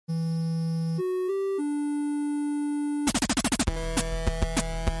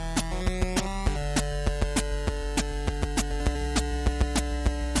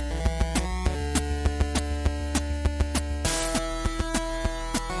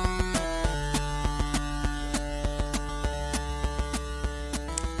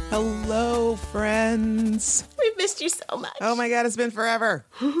Hello, friends. We've missed you so much. Oh my God, it's been forever.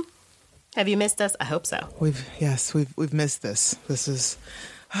 Have you missed us? I hope so. We've missed this. This is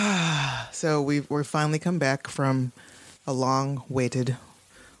so we're finally come back from a long waited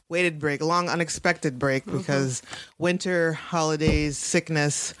break, a long unexpected break because winter, holidays,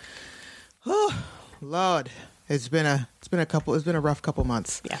 sickness. Oh Lord, it's been a rough couple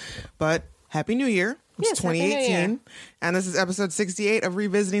months. Yeah, but Happy New Year. It's yes, 2018, and this is episode 68 of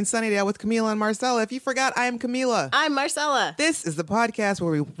Revisiting Sunnydale with Camila and Marcella. If you forgot, I am Camila. I'm Marcella. This is the podcast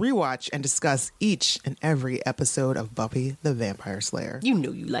where we rewatch and discuss each and every episode of Buffy the Vampire Slayer. You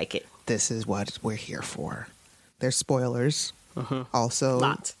know you like it. This is what we're here for. There's spoilers. Also,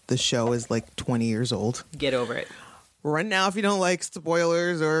 Lots. The show is like 20 years old. Get over it. Right now, if you don't like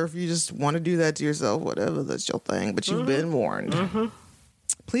spoilers or if you just want to do that to yourself, whatever, that's your thing, but you've been warned.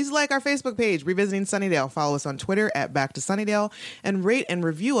 Please like our Facebook page, Revisiting Sunnydale. Follow us on Twitter at Back to Sunnydale, and rate and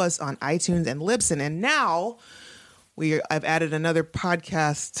review us on iTunes and Libsyn. And now I've added another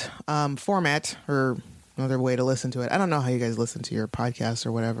podcast format or another way to listen to it. I don't know how you guys listen to your podcasts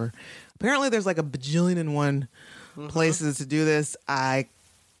or whatever. Apparently, there's like a bajillion and one places to do this. I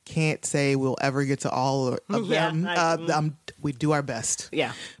can't say we'll ever get to all of them. We do our best.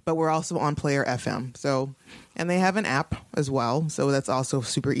 Yeah. But we're also on Player FM. And they have an app as well. So that's also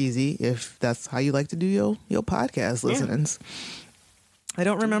super easy if that's how you like to do your podcast listenings. I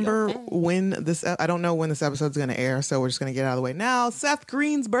don't remember I don't know when this episode's going to air. So we're just going to get out of the way now. Seth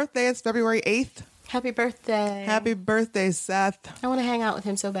Green's birthday is February 8th. Happy birthday. Happy birthday, Seth. I want to hang out with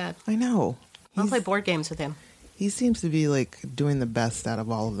him so bad. I know. I want to play board games with him. He seems to be like doing the best out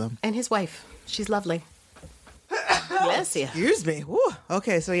of all of them. And his wife. She's lovely. Bless you. Excuse me. Woo.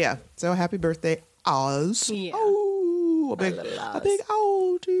 Okay, so yeah. So happy birthday, Oz. Yeah. Oh, a big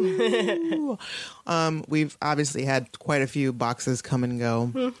ow to you. We've obviously had quite a few boxes come and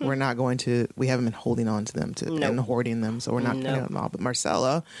go. We haven't been holding on to them and hoarding them, so we're not putting them all. But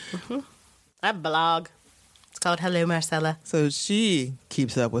Marcella. I blog. It's called Hello, Marcella. So she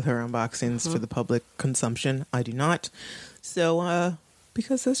keeps up with her unboxings for the public consumption. I do not. So,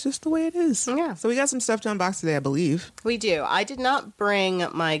 because that's just the way it is. Yeah. So we got some stuff to unbox today, I believe. We do. I did not bring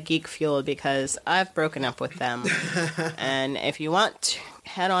my Geek Fuel because I've broken up with them. And if you want,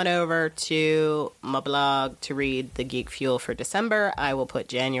 head on over to my blog to read the Geek Fuel for December. I will put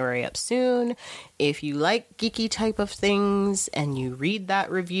January up soon. If you like geeky type of things and you read that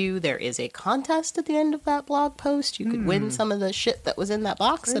review, there is a contest at the end of that blog post. You could win some of the shit that was in that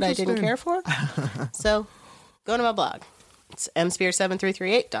box that I didn't care for. So go to my blog. It's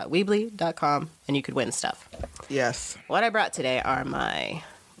msphere7338.weebly.com, and you could win stuff. Yes. What I brought today are my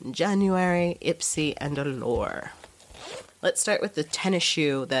January Ipsy and Allure. Let's start with the tennis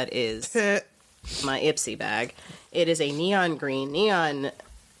shoe that is my Ipsy bag. It is a neon green, neon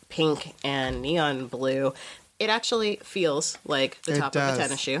pink, and neon blue. It actually feels like the top of a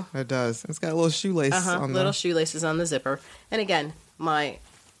tennis shoe. It does. It's got little shoelaces on little shoelaces on the zipper. And again, my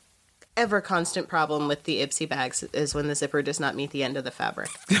ever constant problem with the Ipsy bags is when the zipper does not meet the end of the fabric.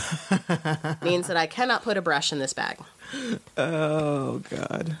 Means that I cannot put a brush in this bag. Oh,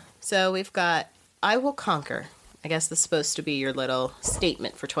 God. So we've got I Will Conquer. I guess this is supposed to be your little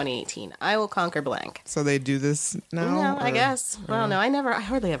statement for 2018. I will conquer blank. So they do this now? No, I guess. Well, no, I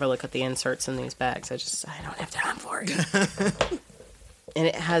hardly ever look at the inserts in these bags. I don't have time for it. And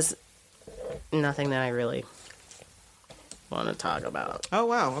it has nothing that I really want to talk about. Oh,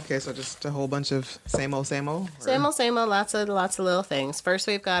 wow. Okay, so just a whole bunch of same old? Same old, lots of little things. First,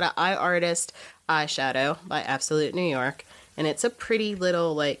 we've got an Eye Artist eyeshadow by Absolute New York. And it's a pretty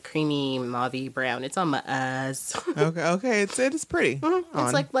little, like, creamy, mauve-y brown. It's on my eyes. Okay. It's pretty.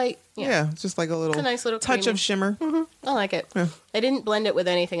 It's like light. Yeah, it's just like a nice little touch creamy of shimmer. I like it. Yeah. I didn't blend it with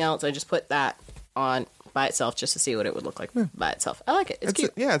anything else. I just put that on by itself just to see what it would look like by itself. I like it. It's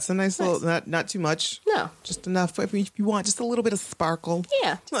cute. It's a nice little, not too much. No. Just enough if you want just a little bit of sparkle.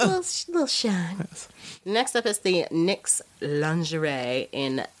 Yeah, just a little shine. Yes. Next up is the NYX Lingerie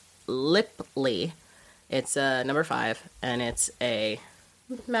in Liply. It's number 5, and it's a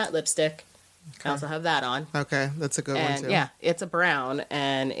matte lipstick. Okay. I also have that on. Okay, that's a good one, too. Yeah, it's a brown,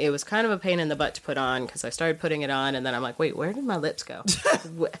 and it was kind of a pain in the butt to put on, because I started putting it on, and then I'm like, wait, where did my lips go?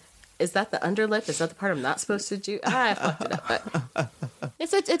 Is that the underlip? Is that the part I'm not supposed to do? I fucked it up, but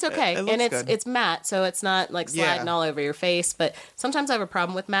it's okay. And it's matte, so it's not like sliding all over your face. But sometimes I have a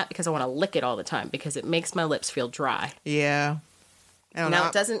problem with matte because I want to lick it all the time because it makes my lips feel dry. Yeah. Now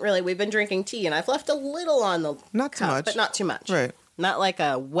it doesn't really. We've been drinking tea, and I've left a little on the not too cup, much, but not too much. Right. Not like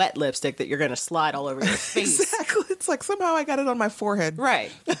a wet lipstick that you're going to slide all over your face. Exactly. It's like somehow I got it on my forehead.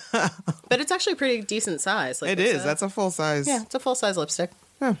 Right. But it's actually a pretty decent size. Like it is. That's a full size. Yeah, it's a full size lipstick.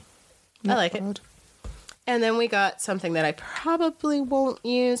 Huh. I like it. Bad. And then we got something that I probably won't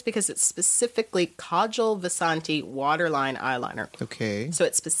use because it's specifically Kajal Vasanti waterline eyeliner. Okay. So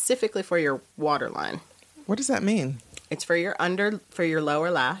it's specifically for your waterline. What does that mean? It's for your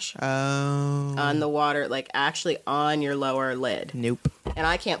lower lash. Oh. On the water, like actually on your lower lid. Nope. And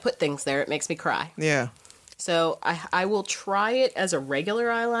I can't put things there. It makes me cry. Yeah. So I will try it as a regular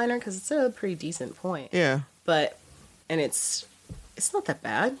eyeliner because it's a pretty decent point. Yeah. And it's not that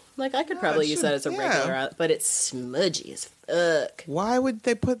bad. Like I could probably use that as a regular, but it's smudgy as fuck. Why would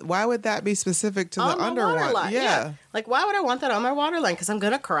that be specific to the On my under one? waterline, yeah. Like why would I want that on my waterline? Because I'm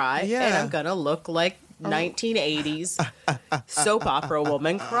gonna cry and I'm gonna look like 1980s soap opera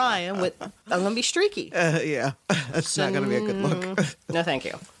woman crying with. I'm gonna be streaky. Yeah. That's not gonna be a good look. No, thank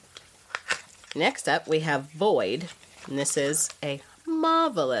you. Next up, we have Void, and this is a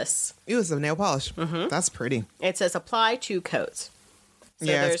marvelous. Use some nail polish. Mm-hmm. That's pretty. It says apply 2 coats. So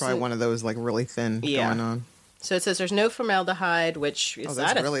yeah, it's probably one of those like really thin going on. So it says there's no formaldehyde, which is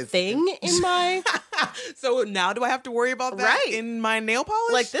that a really thing in my... So now do I have to worry about that in my nail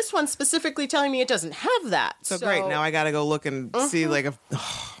polish? Like this one's specifically telling me it doesn't have that. So great. Now I got to go look and see like if...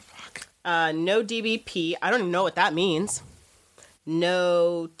 Oh, fuck. No DBP. I don't even know what that means.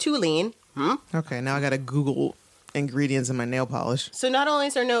 No toluene. Okay, now I got to Google ingredients in my nail polish. So not only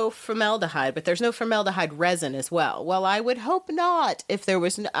is there no formaldehyde, but there's no formaldehyde resin as well. Well, I would hope not if there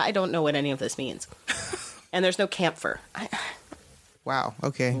was... I don't know what any of this means. And there's no camphor. Wow,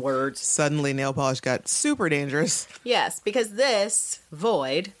 okay. Words. Suddenly nail polish got super dangerous. Yes, because this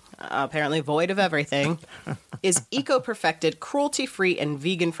Void, apparently void of everything, is eco-perfected, cruelty-free, and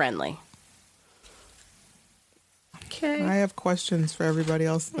vegan-friendly. Okay. I have questions for everybody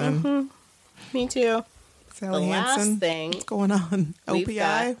else then. Me too. Sally The last Hansen, thing what's going on? we've OPI?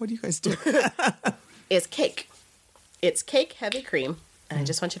 got- What do you guys do? Is cake. It's cake heavy cream, and I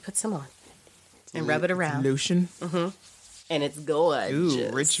just want you to put some on and rub it around. Lotion. And it's gorgeous. Ooh,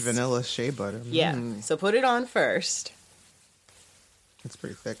 rich vanilla shea butter. Yeah. So put it on first. It's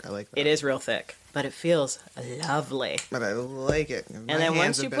pretty thick. I like that. It is real thick, but it feels lovely. But I like it. My then hands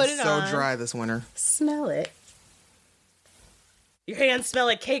once have you been put it so on- dry this winter. Smell it. Your hands smell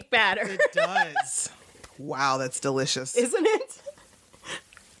like cake batter. It does. Wow, that's delicious. Isn't it?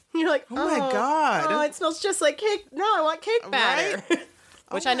 You're like, Oh my God. Oh, it smells just like cake. No, I want cake batter. Right?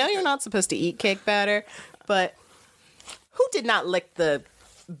 Which I know you're not supposed to eat cake batter, but who did not lick the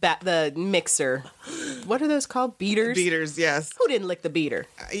mixer? What are those called? Beaters? Beaters, yes. Who didn't lick the beater?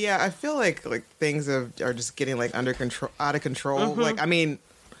 Yeah, I feel like things are just getting like out of control. Like, I mean,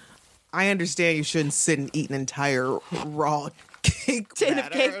 I understand you shouldn't sit and eat an entire raw cake Tin batter,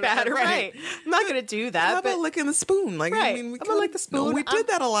 of cake batter, right. I'm not going to do that. How but about licking the spoon? Like, Right. I mean, I'm gonna lick the spoon. No, we did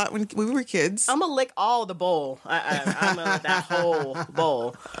that a lot when we were kids. I'm going to lick all the bowl. I'm going to lick that whole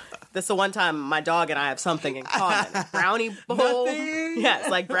bowl. This is the one time my dog and I have something in common. Brownie bowl. Nothing. Yes,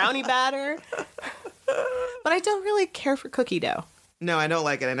 like brownie batter. But I don't really care for cookie dough. No, I don't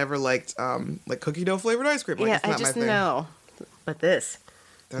like it. I never liked like cookie dough flavored ice cream. Like, Yeah, it's not I just my thing. know. But this.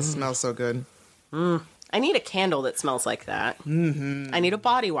 That smells so good. I need a candle that smells like that. I need a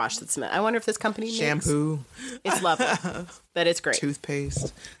body wash that smells. I wonder if this company makes. Shampoo, It's lovely. But it's great.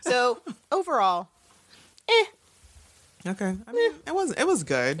 toothpaste. So, overall, Okay, I mean, it was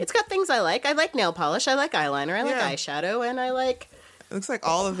good. it's got things I like. I like nail polish. I like eyeliner. I like Yeah. eyeshadow. And I like... It looks like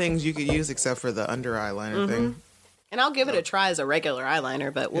all the things you could use except for the under eyeliner thing. And I'll give it a try as a regular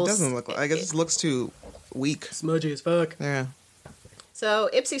eyeliner, but It we'll... doesn't look like it just looks too weak. smudgy as fuck. Yeah. So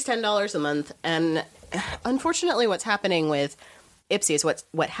Ipsy's $10 a month, and unfortunately, what's happening with Ipsy is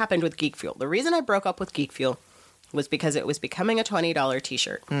what happened with Geek Fuel. The reason I broke up with Geek Fuel was because it was becoming a $20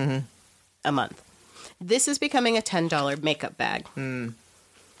 T-shirt a month. This is becoming a $10 makeup bag, and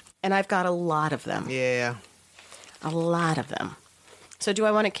I've got a lot of them. Yeah. A lot of them. So do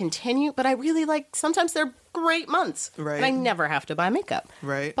I want to continue? But I really like. Sometimes they're great months, Right. and I never have to buy makeup.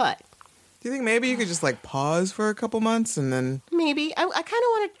 Right. But Do you think maybe you could just like pause for a couple months and then? maybe I kind of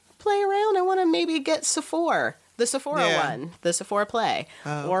want to play around. I want to maybe get Sephora, the Sephora Yeah. one, the Sephora Play,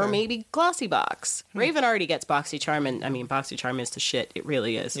 or okay. maybe Glossy Box. Raven already gets Boxy Charm, and I mean Boxy Charm is the shit. It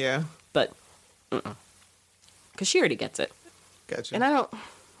really is. Yeah. But because she already gets it, Gotcha. and I don't.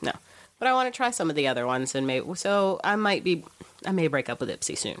 No, but I want to try some of the other ones, and maybe so I may break up with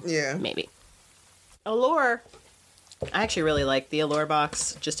Ipsy soon. Yeah. Maybe. Allure. I actually really like the Allure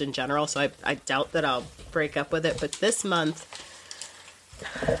box just in general, so I doubt that I'll break up with it. But this month,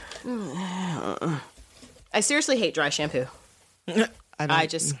 I seriously hate dry shampoo. I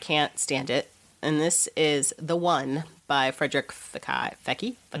just can't stand it. And this is The One by Frederick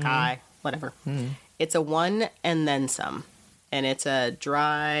Fekkai, whatever. It's a one and then some. And it's a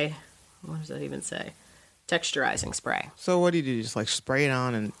dry, what does that even say? Texturizing spray. So what do? You just like spray it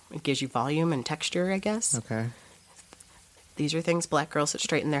on and... It gives you volume and texture, I guess. Okay. These are things black girls that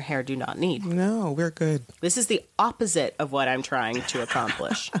straighten their hair do not need. No, we're good. This is the opposite of what I'm trying to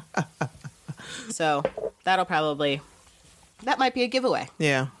accomplish. So that might be a giveaway.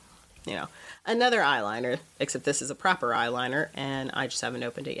 Yeah. You know, another eyeliner, except this is a proper eyeliner, and I just haven't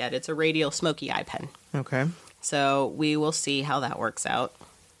opened it yet. It's a radial smoky eye pen. Okay. So we will see how that works out.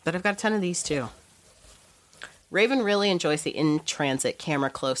 But I've got a ton of these too. Raven really enjoys the in-transit camera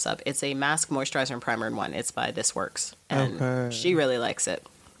close-up. It's a mask, moisturizer, and primer in one. It's by This Works. And she really likes it.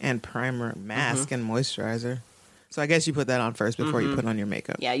 And primer, mask, and moisturizer. So I guess you put that on first before you put on your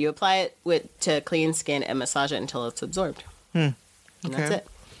makeup. Yeah, you apply it to clean skin and massage it until it's absorbed. And that's it.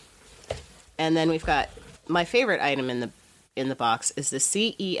 And then we've got my favorite item in the box is the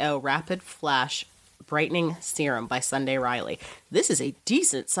CEO Rapid Flash Brightening Serum by Sunday Riley. This is a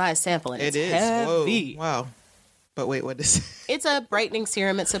decent size sample, and it's heavy. Whoa. Wow. But wait, what is it? It's a brightening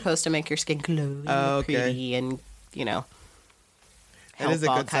serum. It's supposed to make your skin glowy and pretty and, you know, help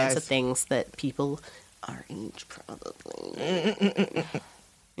all kinds of things that people our age probably.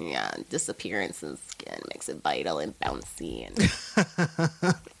 Yeah, disappearance in skin makes it vital and bouncy.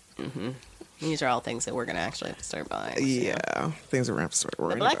 And These are all things that we're going to actually have to start buying. Yeah, things we're going to have to start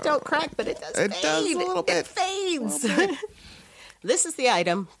worrying about. The black don't crack, but it does fade. It does a little bit. It fades. This is the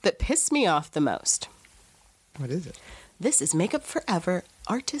item that pissed me off the most. What is it? This is Makeup Forever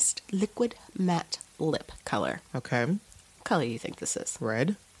Artist Liquid Matte Lip Color. Okay. What color do you think this is?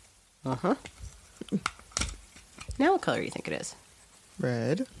 Red. Uh-huh. Now what color do you think it is?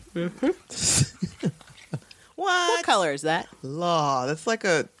 Red. What color is that? Law. That's like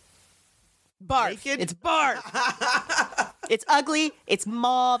a... Barf. Naked? It's barf. It's ugly. It's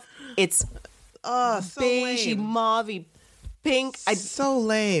mauve. It's so beigey, mauvey, pink. So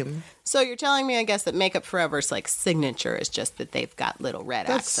lame. So you're telling me, I guess, that Makeup Forever's like signature is just that they've got little red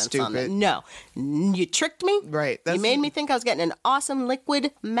accents on it. No. You tricked me. Right. You made me think I was getting an awesome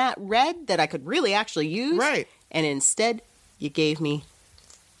liquid matte red that I could really actually use. Right. And instead, you gave me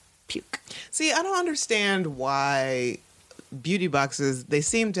puke. See, I don't understand why beauty boxes, they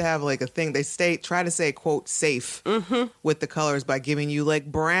seem to have like a thing. They try to say, quote, safe with the colors by giving you like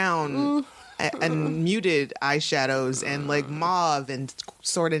brown and muted eyeshadows and like mauve and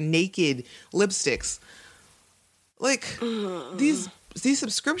sort of naked lipsticks. Like these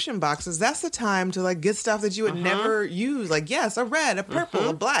subscription boxes, that's the time to like get stuff that you would never use. Like, yes, a red, a purple,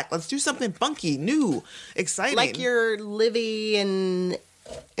 a black. Let's do something funky, new, exciting. Like your Livy and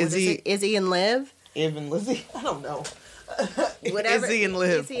Izzy and Liv? Even Lizzie? I don't know. Whatever. Izzy and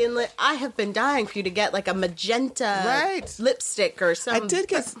Liv. I have been dying for you to get like a magenta lipstick or something. I did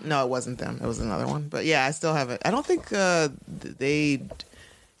get... No, it wasn't them. It was another one. But yeah, I still have it. I don't think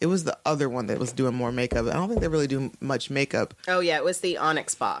it was the other one that was doing more makeup. I don't think they really do much makeup. Oh, yeah. It was the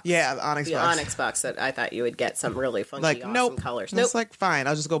Onyx box. Yeah, the Onyx box. The Onyx box that I thought you would get some really funky, awesome colors. It's like, fine.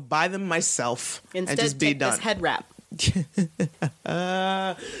 I'll just go buy them myself and just be take done. This head wrap.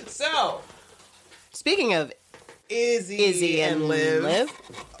 So, speaking of Izzy and Liv,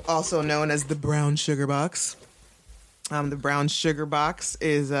 also known as the brown sugar box. The brown sugar box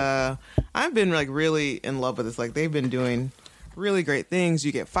is I've been like really in love with this. Like, they've been doing really great things.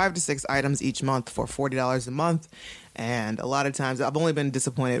 You get 5 to 6 items each month for $40 a month, and a lot of times I've only been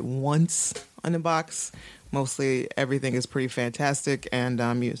disappointed once on the box. Mostly everything is pretty fantastic, and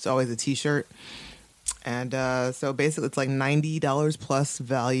it's always a t-shirt. And so basically it's like $90 plus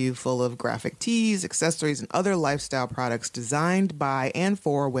value, full of graphic tees, accessories, and other lifestyle products designed by and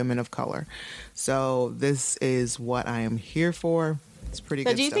for women of color. So this is what I am here for. It's pretty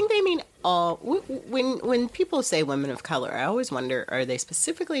good. Do you think they mean all? When people say women of color, I always wonder, are they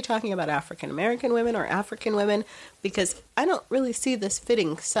specifically talking about African American women or African women? Because I don't really see this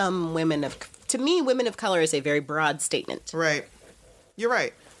fitting some women of... To me, women of color is a very broad statement. Right. You're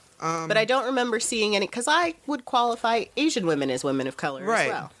right. But I don't remember seeing any, because I would qualify Asian women as women of color as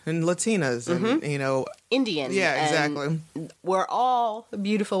well. And Latinas and, Indian. Yeah, exactly. We're all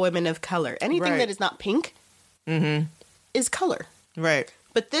beautiful women of color. Anything that is not pink is color. Right.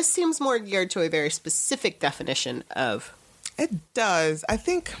 But this seems more geared to a very specific definition of... It does. I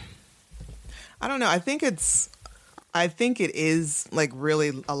don't know. I think it is like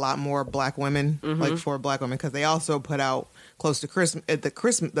really a lot more black women, like for black women, because they also put out close to Christmas, at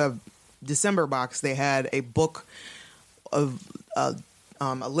the December box, they had a book of a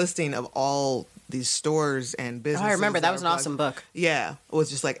listing of all these stores and businesses. Oh, I remember. That was an awesome book. Yeah. It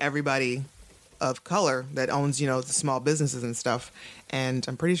was just like everybody of color that owns, the small businesses and stuff. And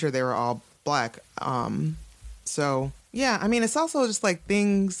I'm pretty sure they were all black. So Yeah, I mean, it's also just like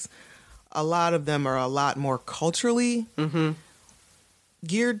things, a lot of them are a lot more culturally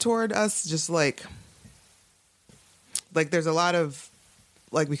geared toward us. Just like there's a lot of,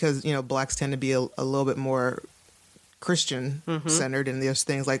 like, because, you know, blacks tend to be a little bit more Christian centered, and there's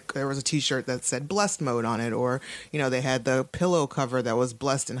things like there was a t-shirt that said blessed mode on it, or, you know, they had the pillow cover that was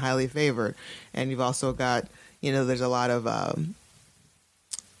blessed and highly favored. And you've also got, you know, there's a lot of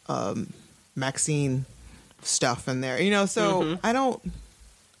Maxine stuff in there, you know, so I don't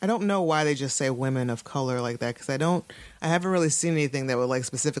know why they just say women of color like that, because I haven't really seen anything that would like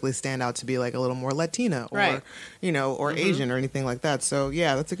specifically stand out to be like a little more Latina or right. you know, or Asian or anything like that. So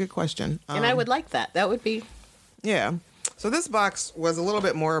yeah, that's a good question. And I would like that. That would be yeah. So this box was a little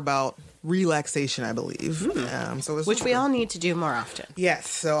bit more about relaxation, I believe. Which we all need to do more often. Yes.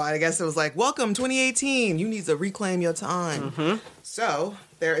 So I guess it was like, welcome 2018. You need to reclaim your time. So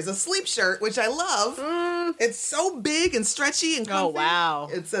there is a sleep shirt, which I love. It's so big and stretchy and comfy. Oh, wow.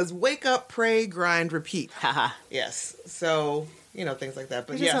 It says, wake up, pray, grind, repeat. Haha. Yes. So, you know, things like that.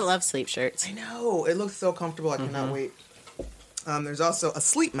 But Who doesn't love sleep shirts? I know. It looks so comfortable. I cannot wait. There's also a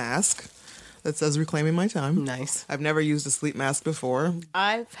sleep mask that says reclaiming my time. Nice. I've never used a sleep mask before.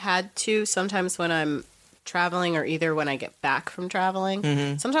 I've had to sometimes when I'm traveling, or either when I get back from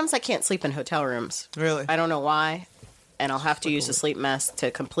traveling. Sometimes I can't sleep in hotel rooms. Really? I don't know why. And I'll have to use a sleep mask to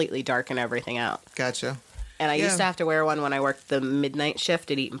completely darken everything out. Gotcha. And I used to have to wear one when I worked the midnight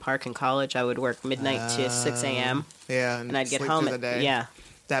shift at Eaton Park in college. I would work midnight to 6 a.m. Yeah. And I'd get sleep home through at the day. yeah.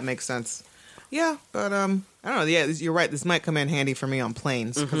 That makes sense. Yeah, but I don't know. Yeah, you're right. This might come in handy for me on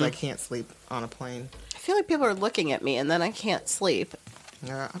planes because I can't sleep on a plane. I feel like people are looking at me and then I can't sleep.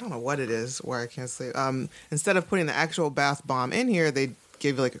 I don't know what it is why I can't sleep. Instead of putting the actual bath bomb in here, they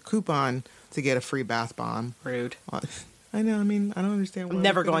give you like a coupon to get a free bath bomb. Rude. I know. I mean, I don't understand. Why I'm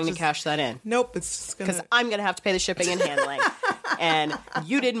never going to cash that in. Nope. It's just gonna. Because I'm going to have to pay the shipping and handling. And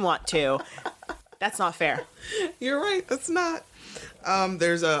you didn't want to. That's not fair. You're right. That's not.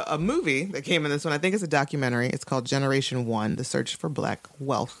 There's a movie that came in this one. I think it's a documentary. It's called Generation One: The Search for Black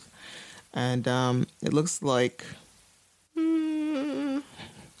Wealth. And it looks like.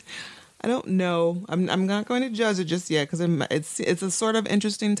 I don't know. I'm not going to judge it just yet because it's a sort of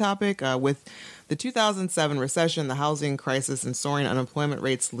interesting topic with the 2007 recession, the housing crisis, and soaring unemployment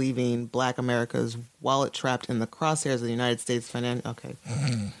rates leaving Black America's wallet trapped in the crosshairs of the United States financial. Okay.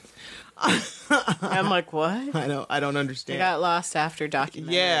 I'm like, what? I don't understand. I got lost after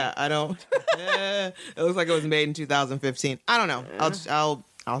documentary. Yeah, I don't. It looks like it was made in 2015. I don't know.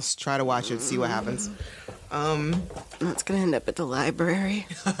 I'll try to watch it, see what happens. It's gonna end up at the library.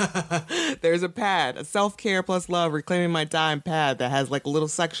 There's a pad, a self-care plus love, reclaiming my time pad that has like little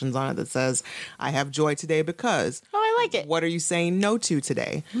sections on it that says, I have joy today because. Oh, I like it. What are you saying no to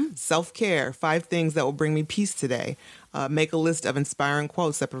today? Self-care, 5 things that will bring me peace today. Make a list of inspiring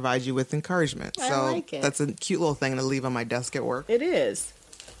quotes that provide you with encouragement. I like it. That's a cute little thing to leave on my desk at work. It is.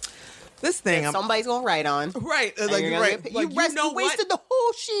 This thing, somebody's gonna write on. Right. And Like, you're right. Get, Like, you know wasted what? the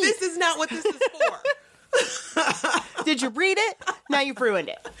whole sheet. This is not what this is for. Did you read it? Now you've ruined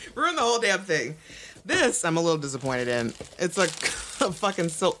it. Ruined the whole damn thing. This, I'm a little disappointed in. It's a fucking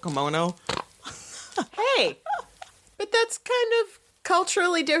silk kimono. Hey, but that's kind of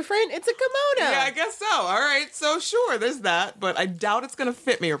culturally different. It's a kimono. Yeah, I guess so. All right. So, sure, there's that. But I doubt it's going to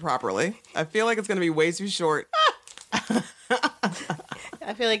fit me properly. I feel like it's going to be way too short.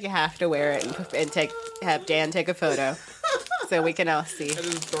 I feel like you have to wear it and have Dan take a photo so we can all see. I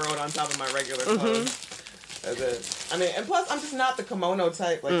just throw it on top of my regular clothes. That's it. I mean, and plus, I'm just not the kimono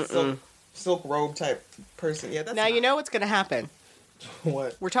type, like silk robe type person. Yeah, that's now you know what's going to happen.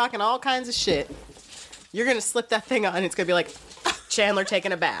 What? We're talking all kinds of shit. You're going to slip that thing on, and it's going to be like Chandler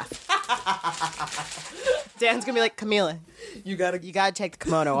taking a bath. Dan's going to be like, Camila, you gotta take the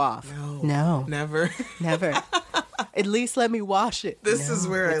kimono off. No. Never. At least let me wash it. This is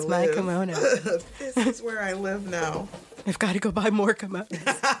where I live. It's my kimono. This is where I live now. I've got to go buy more kimonos.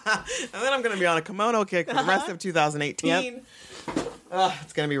 And then I'm going to be on a kimono kick for the rest of 2018. Yep.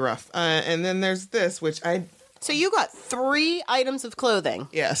 It's going to be rough. And then there's this, which I... So you got 3 items of clothing.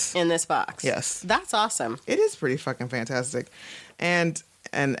 Yes. In this box. Yes. That's awesome. It is pretty fucking fantastic. And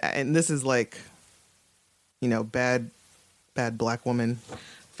this is like, you know, bad black woman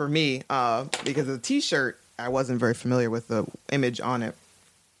for me, because the t-shirt, I wasn't very familiar with the image on it.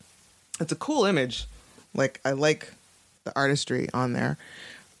 It's a cool image. Like, I like the artistry on there.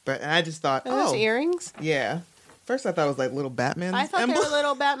 But I just thought, Are those earrings? Yeah. First I thought it was like little Batman. I thought they were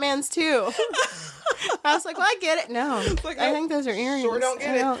little Batmans too. I was like, well, I get it. No. Like, I think those are earrings. Sure don't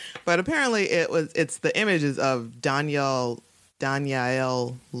get it. But apparently it's the images of Danielle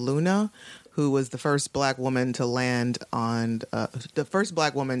Luna, who was the first Black woman to land on the first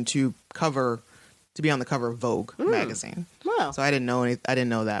Black woman to be on the cover of Vogue magazine. Wow. So I didn't know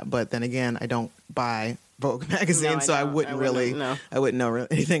that. But then again, I don't buy Vogue magazine, so I wouldn't know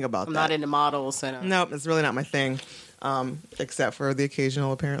anything about that. I'm not into models. So no, it's really not my thing. Except for the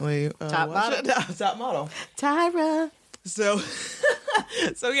occasional, apparently, top model. Tyra. So,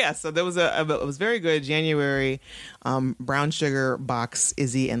 so there was it was very good. January, Brown Sugar box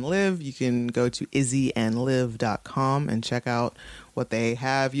Izzy and Liv. You can go to izzyandliv.com and check out what they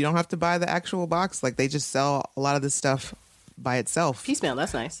have. You don't have to buy the actual box. Like, they just sell a lot of this stuff by itself. Piecemeal,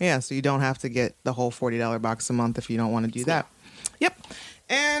 that's nice. Yeah, so you don't have to get the whole $40 box a month if you don't want to do that. Yep.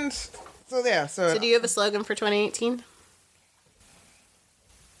 And so So do you have a slogan for 2018?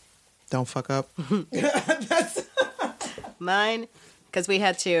 Don't fuck up. Mine, because we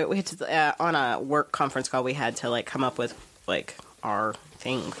had to on a work conference call, we had to like come up with like our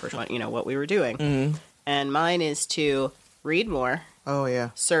thing for what we were doing. Mm-hmm. And mine is to read more. Oh yeah.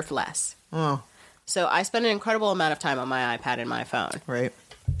 Surf less. Oh. So I spend an incredible amount of time on my iPad and my phone. Right.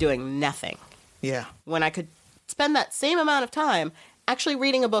 Doing nothing. Yeah. When I could spend that same amount of time actually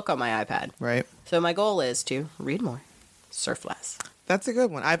reading a book on my iPad. Right. So my goal is to read more, surf less. That's a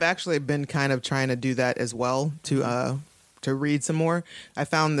good one. I've actually been kind of trying to do that as well, to read some more. I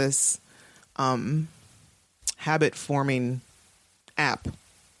found this habit forming app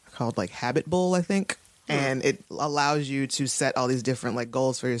called like Habit Bull, I think. And it allows you to set all these different like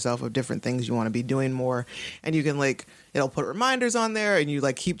goals for yourself of different things you want to be doing more. And you can like, it'll put reminders on there and you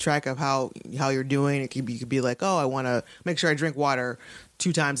like keep track of how you're doing. You could be like, oh, I want to make sure I drink water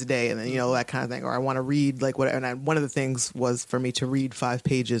 2 times a day, and then that kind of thing. Or I want to read like whatever. And one of the things was for me to read 5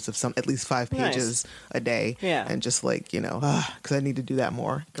 pages of at least 5 pages a day. Yeah. And just like because I need to do that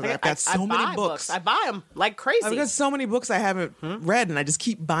more. Because I've got so many books. I buy them like crazy. I've got so many books I haven't read, and I just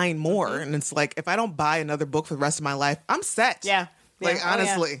keep buying more. And it's like if I don't buy another book for the rest of my life, I'm set. Yeah. Like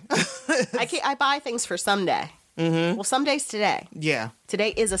honestly, I buy things for someday. Mm-hmm. Well, someday's today. Yeah.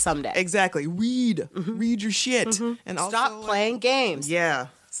 Today is a someday. Exactly. Read your shit, and also, stop playing games. Yeah.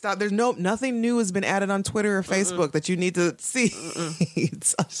 Stop. There's nothing new has been added on Twitter or Facebook that you need to see.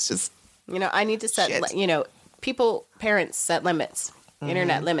 It's just I need to set parents set limits,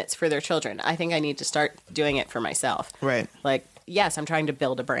 internet limits for their children. I think I need to start doing it for myself. Right. Like, yes, I'm trying to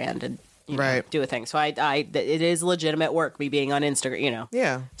build a brand and do a thing. So it is legitimate work, me being on Instagram,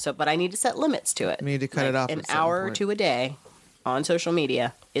 Yeah. So, but I need to set limits to it. You need to cut it off. An hour or 2 a day on social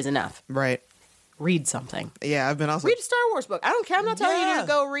media is enough. Right. Read something. Yeah, I've been also read a Star Wars book. I don't care. I'm not telling you to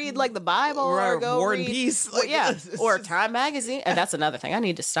go read like the Bible or go War read and Peace. or Time magazine. And that's another thing. I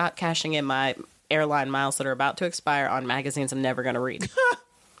need to stop cashing in my airline miles that are about to expire on magazines I'm never going to read.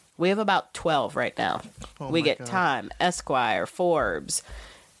 We have about 12 right now. We get God. Time, Esquire, Forbes,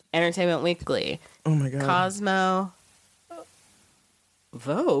 Entertainment Weekly, oh my God, Cosmo,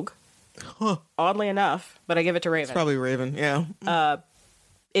 Vogue. Huh. Oddly enough, but I give it to Raven. It's probably Raven, yeah.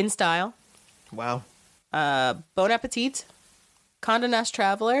 In Style. Wow. Bon Appetit. Condé Nast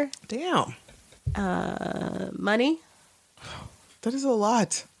Traveler. Damn. Money. That is a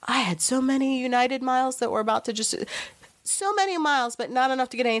lot. I had so many United miles that were about to just... So many miles, but not enough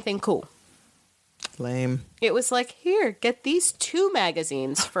to get anything cool. Lame. It was like, here, get these 2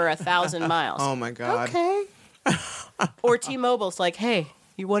 magazines for 1,000 miles. Oh my God. Okay. Or T-Mobile's like, hey,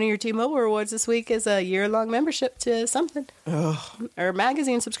 one of your T-Mobile rewards this week is a year-long membership to something. Ugh. Or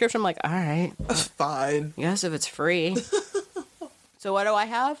magazine subscription. I'm like, all right. Fine. Yes, if it's free. So what do I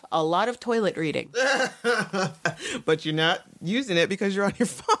have? A lot of toilet reading. But you're not using it because you're on your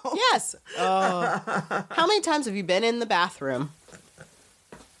phone. Yes. How many times have you been in the bathroom?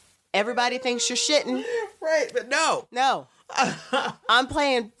 Everybody thinks you're shitting. Right, but no. No. I'm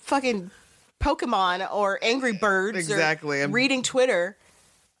playing fucking Pokemon or Angry Birds. Exactly. Or reading Twitter.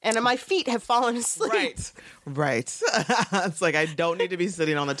 And my feet have fallen asleep. Right. It's like I don't need to be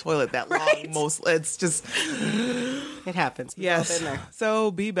sitting on the toilet that long. It's just... It happens. Yes. So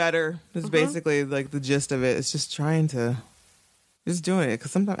be better. It's basically like the gist of it. It's just trying to... Just doing it.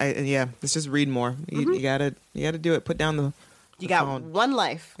 Because sometimes... it's just read more. You gotta do it. Put down the You got phone. one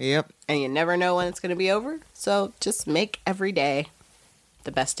life. Yep. And you never know when it's going to be over. So just make every day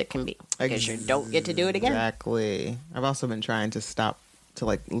the best it can be. Because you don't get to do it again. Exactly. I've also been trying to stop to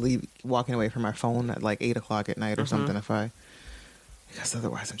like leave walking away from my phone at like 8 o'clock at night or something because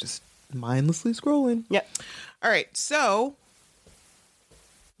otherwise I'm just mindlessly scrolling. Yep. All right, so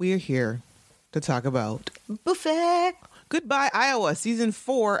we are here to talk about Buffy. Goodbye Iowa, Season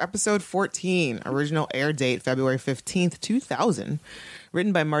 4, Episode 14. Original air date, February 15th, 2000.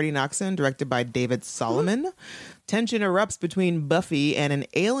 Written by Marty Noxon, directed by David Solomon. Tension erupts between Buffy and an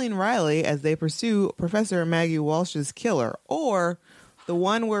ailing Riley as they pursue Professor Maggie Walsh's killer, or the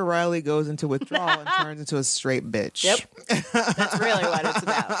one where Riley goes into withdrawal and turns into a straight bitch. Yep. That's really what it's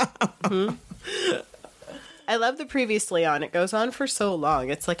about. Mm-hmm. I love the previously on. It goes on for so long.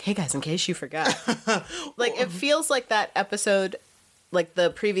 It's like, hey guys, in case you forgot. Like, it feels like that episode, like the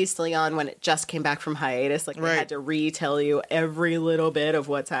previously on when it just came back from hiatus. Like, they had to retell you every little bit of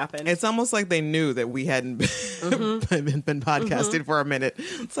what's happened. It's almost like they knew that we hadn't been podcasting for a minute.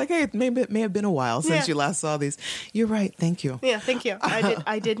 It's like, hey, it may have been a while since you last saw these. You're right. Thank you. Yeah, thank you.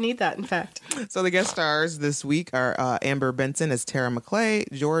 I did need that, in fact. So the guest stars this week are Amber Benson as Tara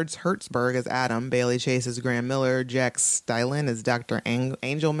McClay, George Hertzberg as Adam, Bailey Chase as Graham Miller, Jack Stylen as Dr.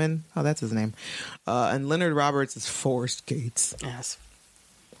 Angelman. Oh, that's his name. And Leonard Roberts as Forrest Gates. Yes.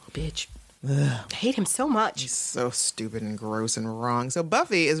 Bitch. Ugh. I hate him so much. He's so stupid and gross and wrong. So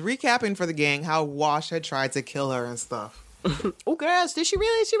Buffy is recapping for the gang how Wash had tried to kill her and stuff. Oh, girls, did she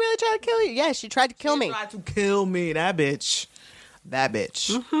really try to kill you? Yeah, she tried to kill me. She tried to kill me. That bitch.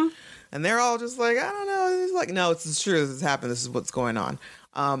 Mm-hmm. And they're all just like, I don't know. It's like, no, it's true. This has happened. This is what's going on.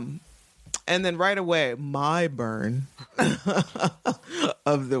 And then right away, my burn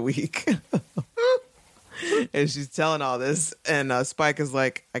of the week. And she's telling all this, and Spike is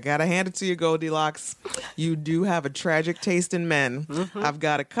like, I gotta hand it to you, Goldilocks. You do have a tragic taste in men. Mm-hmm. I've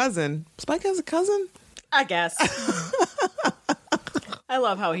got a cousin. Spike has a cousin? I guess. I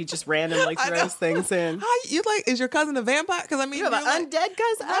love how he just randomly throws things in. How you like? Is your cousin a vampire? Because I mean, you have an undead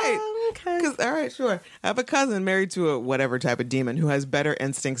cousin, right? Oh, okay. All right, sure. I have a cousin married to a whatever type of demon who has better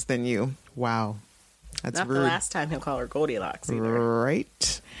instincts than you. Wow, that's not rude. the last time he'll call her Goldilocks either.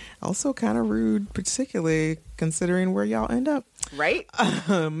 Right. Also, kind of rude, particularly considering where y'all end up. Right.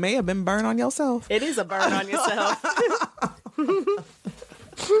 May have been burned on yourself. It is a burn on yourself.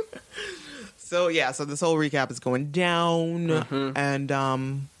 So this whole recap is going down, and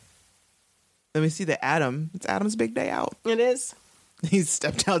let me see the Adam. It's Adam's big day out. It is. He's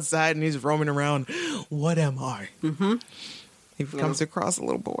stepped outside and he's roaming around. What am I? Mm-hmm. He comes across a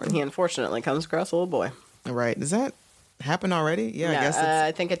little boy. He unfortunately comes across a little boy. Right? Does that happen already? Yeah, I guess.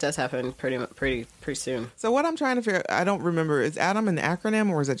 I think it does happen pretty soon. So what I'm trying to figure, I don't remember. Is Adam an acronym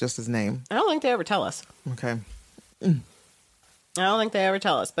or is it just his name? I don't think they ever tell us. Okay. I don't think they ever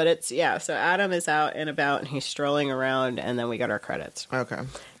tell us, but it's, so Adam is out and about, and he's strolling around, and then we got our credits. Okay.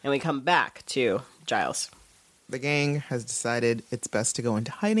 And we come back to Giles. The gang has decided it's best to go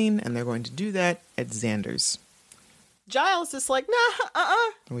into hiding, and they're going to do that at Xander's. Giles is like, nah,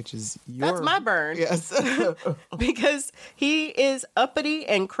 Which is that's my burn. Yes. Because he is uppity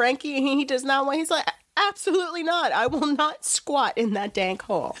and cranky, and he does not want, he's like, absolutely not. I will not squat in that dank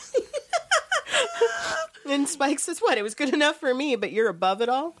hole. And Spike says, what? It was good enough for me, but you're above it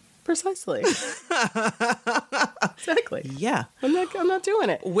all? Precisely. Exactly. Yeah. I'm not doing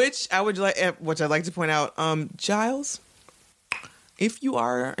it. Which I'd like to point out, Giles, if you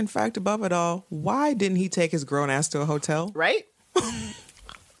are in fact above it all, why didn't he take his grown ass to a hotel? Right?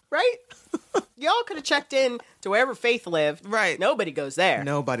 Right? Y'all could have checked in to wherever Faith lived. Right. Nobody goes there.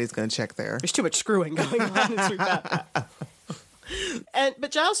 Nobody's going to check there. There's too much screwing going on as we found out.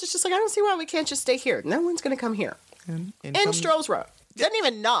 But Giles is just like, I don't see why we can't just stay here. No one's going to come here. And strolls row. Doesn't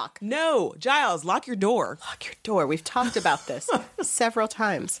even knock. No. Giles, lock your door. Lock your door. We've talked about this several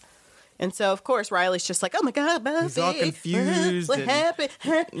times. And so, of course, Riley's just like, oh my God, Buffy. He's all confused. What happened?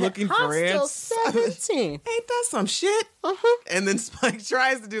 Looking for Hostel answers. 17. Ain't that some shit? And then Spike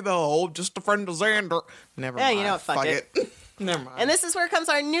tries to do the whole, just a friend of Xander. Never mind. Yeah, you know what? Fuck it. Never mind. And this is where comes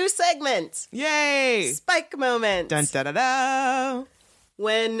our new segment. Yay! Spike moment. Dun da da da.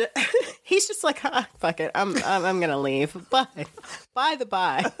 When he's just like, fuck it, I'm gonna leave. But by the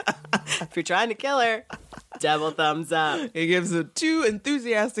by, if you're trying to kill her, double thumbs up. He gives a 2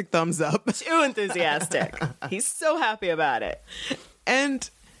 enthusiastic thumbs up. 2 enthusiastic. He's so happy about it. And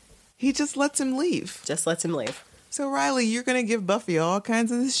he just lets him leave. Just lets him leave. So, Riley, you're going to give Buffy all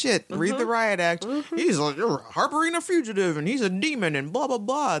kinds of this shit. Read the riot act. He's like, you're harboring a fugitive, and he's a demon, and blah, blah,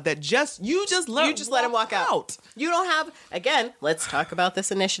 blah. You just let him walk out. You don't have, again, let's talk about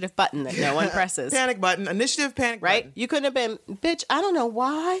this initiative button that no one presses. Panic button. Initiative panic right? button. You couldn't have been, bitch, I don't know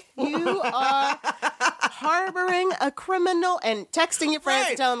why you are harboring a criminal and texting your friends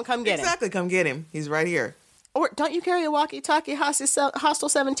to tell him, come get him. Exactly, come get him. He's right here. Or don't you carry a walkie-talkie? Hostel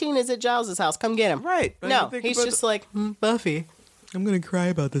 17 is at Giles' house. Come get him. Right. No, he's just like, Buffy. I'm going to cry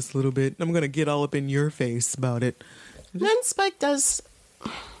about this a little bit. I'm going to get all up in your face about it. And then Spike does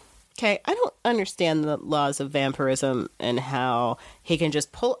Okay, I don't understand the laws of vampirism and how he can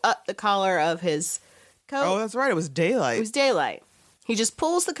just pull up the collar of his coat. Oh, that's right. It was daylight. It was daylight. He just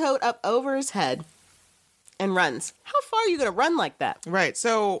pulls the coat up over his head and runs. How far are you going to run like that? Right.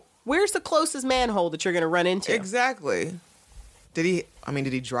 So where's the closest manhole that you're going to run into? Exactly. Did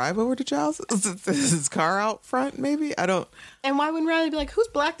he drive over to Giles? Is his car out front, maybe? I don't... And why wouldn't Riley be like, whose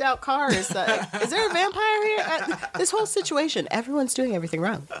blacked out car is that? Is there a vampire here? This whole situation, everyone's doing everything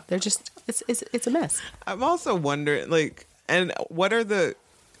wrong. They're just, it's a mess. I'm also wondering, like, and what are the...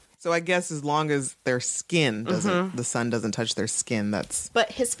 So I guess as long as their skin doesn't, the sun doesn't touch their skin, that's...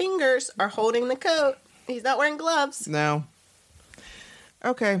 But his fingers are holding the coat. He's not wearing gloves. No.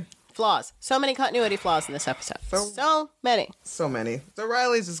 Okay. Flaws. So many continuity flaws in this episode. So many. So many. So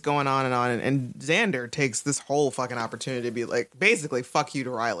Riley's just going on, and Xander takes this whole fucking opportunity to be like, basically, fuck you to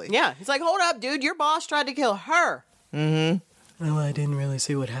Riley. Yeah. He's like, hold up, dude. Your boss tried to kill her. Mm-hmm. Well, I didn't really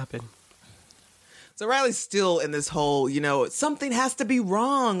see what happened. So Riley's still in this whole, something has to be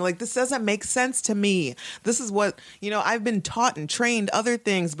wrong. Like, this doesn't make sense to me. This is what, I've been taught and trained other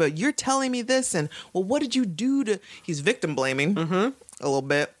things, but you're telling me this, and, well, what did you do to... He's victim blaming a little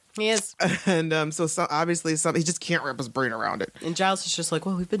bit. He is. And so obviously he just can't wrap his brain around it. And Giles is just like,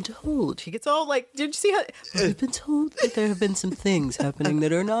 well, we've been told. He gets all like, did you see how... Well, we've been told that there have been some things happening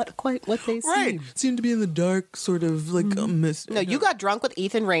that are not quite what they seem. Right. Seem to be in the dark, sort of like a mist. No, you got drunk with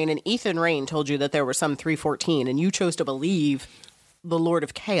Ethan Rayne, and Ethan Rayne told you that there were some 314, and you chose to believe the Lord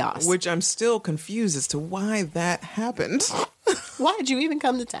of Chaos. Which I'm still confused as to why that happened. Why did you even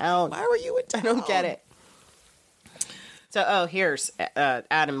come to town? Why were you in town? I don't get it. So, here's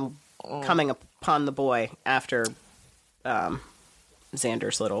Adam coming upon the boy after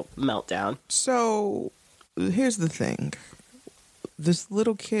Xander's little meltdown. So, here's the thing. This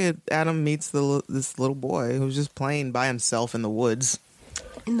little kid, Adam meets this little boy who's just playing by himself in the woods.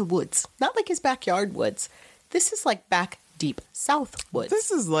 In the woods. Not like his backyard woods. This is like back deep south woods. This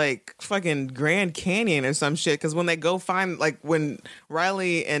is like fucking Grand Canyon or some shit, because when they go find, like, when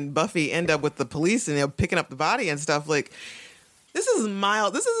Riley and Buffy end up with the police and they're picking up the body and stuff, like, this is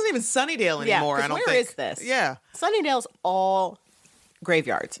mild. This isn't even Sunnydale anymore. Yeah, I don't where think. is this? Yeah. Sunnydale's all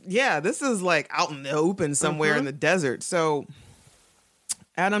graveyards. Yeah, this is like out in the open somewhere in the desert. So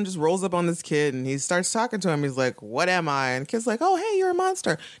Adam just rolls up on this kid and he starts talking to him. He's like, what am I? And the kid's like, oh, hey, you're a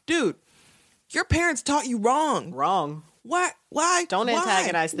monster. Dude, your parents taught you wrong. Wrong. What? Why? Don't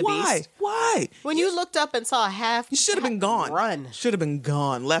antagonize the beast. Why? When you looked up and saw a half... You should have been gone. Run. Should have been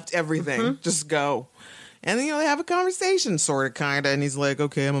gone. Left everything. Just go. And then, they have a conversation, sort of, kind of. And he's like,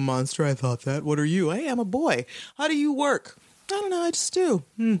 okay, I'm a monster. I thought that. What are you? Hey, I'm a boy. How do you work? I don't know. I just do.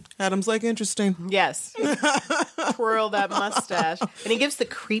 Adam's like, interesting. Yes. Twirl that mustache. And he gives the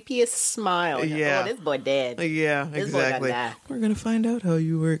creepiest smile. Yeah. Oh, this boy dead. Yeah, This exactly. boy gonna die. We're going to find out how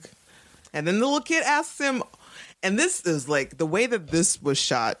you work. And then the little kid asks him, and this is like, the way that this was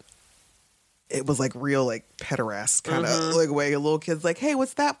shot, it was like real, like, pederast kind of like way a little kid's like, hey,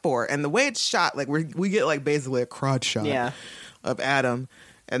 what's that for? And the way it's shot, like, we get like basically a crotch shot of Adam.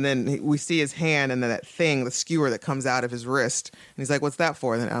 And then we see his hand and then that thing, the skewer that comes out of his wrist. And he's like, what's that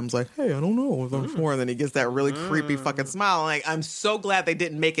for? And then Adam's like, hey, I don't know what that's for. And then he gets that really creepy fucking smile. Like, I'm so glad they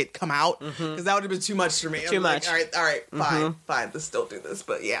didn't make it come out, because that would have been too much for me. Too much. Like, all right, fine. Let's still do this.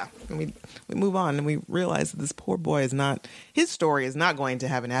 But yeah, and we move on and we realize that this poor boy his story is not going to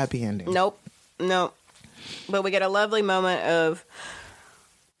have an happy ending. Nope. But we get a lovely moment of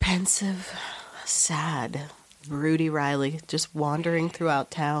pensive, sad Rudy Riley just wandering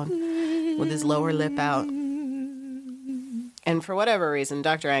throughout town with his lower lip out. And for whatever reason,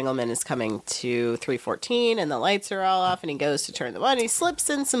 Dr. Engelman is coming to 314 and the lights are all off and he goes to turn them on. He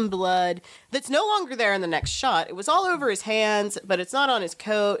slips in some blood that's no longer there in the next shot. It was all over his hands, but it's not on his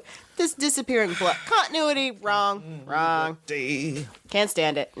coat. This disappearing blood. Continuity, wrong. Can't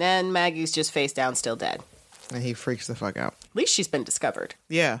stand it. And Maggie's just face down, still dead. And he freaks the fuck out. At least she's been discovered.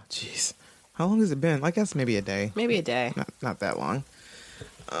 Yeah. Jeez. How long has it been? I guess maybe a day. Maybe a day. Not that long.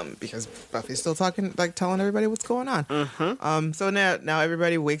 Because Buffy's still talking, like telling everybody what's going on. So now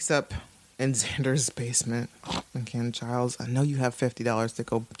everybody wakes up in Xander's basement. And Ken Childs, I know you have $50 to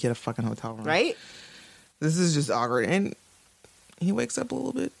go get a fucking hotel room. Right? This is just awkward. And he wakes up a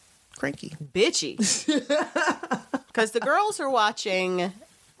little bit cranky. Bitchy. Because the girls are watching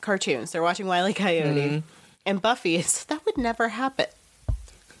cartoons. They're watching Wile E. Coyote. And Buffy is, that would never happen.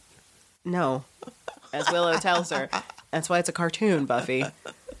 No. As Willow tells her. That's why it's a cartoon, Buffy.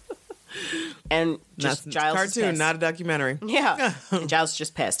 And just Giles cartoon, is pissed. not a documentary. Yeah. And Giles is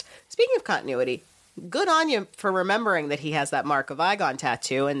just pissed. Speaking of continuity, good on you for remembering that he has that Mark of Igon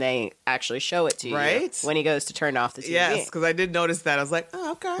tattoo, and they actually show it to you when he goes to turn off the TV. Yes, because I did notice that. I was like,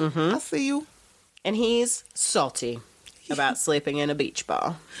 oh, okay, I see you. And he's salty about sleeping in a beach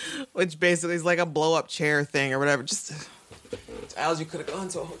ball. Which basically is like a blow-up chair thing or whatever. Just, Giles, you could have gone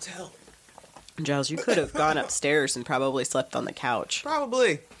to a hotel. Giles, you could have gone upstairs and probably slept on the couch.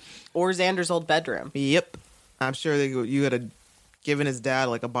 Probably. Or Xander's old bedroom. Yep. I'm sure you would have given his dad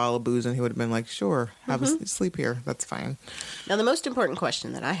like a bottle of booze and he would have been like, sure, have a sleep here. That's fine. Now, the most important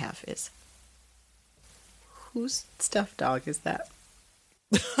question that I have is, whose stuffed dog is that?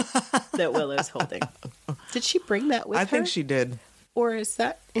 That Willow's holding. Did she bring that with her? I think she did. Or is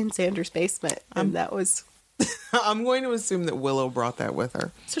that in Xander's basement? And that was... I'm going to assume that Willow brought that with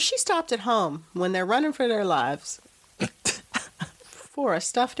her. So she stopped at home when they're running for their lives for a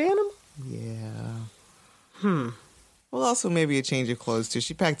stuffed animal? Yeah. Well, also maybe a change of clothes, too.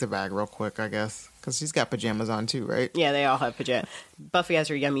 She packed a bag real quick, I guess. Because she's got pajamas on, too, right? Yeah, they all have pajamas. Buffy has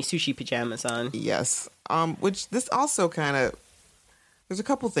her yummy sushi pajamas on. Yes. Which this also kind of... There's a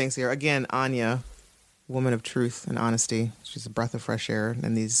couple things here. Again, Anya, woman of truth and honesty. She's a breath of fresh air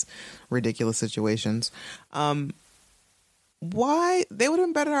in these ridiculous situations. Why? They would have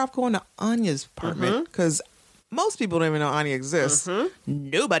been better off going to Anya's apartment. Because most people don't even know Anya exists.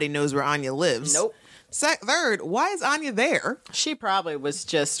 Nobody knows where Anya lives. Nope. Third, why is Anya there? She probably was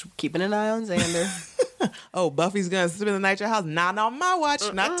just keeping an eye on Xander. Oh, Buffy's going to spend the night at your house. Not on my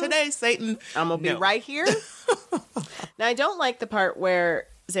watch. Not today, Satan. I'm going to be right here. Now, I don't like the part where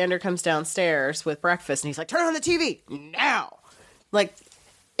Xander comes downstairs with breakfast and he's like, turn on the TV now. Like,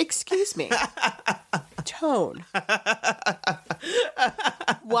 excuse me. Tone.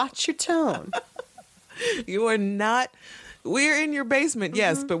 Watch your tone. You are not... We're in your basement,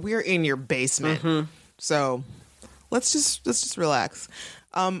 yes, but we're in your basement. So let's just relax.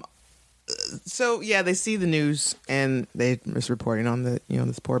 So yeah, they see the news and they was reporting on the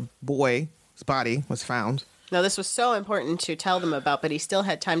this poor boy's body was found. Now this was so important to tell them about, but he still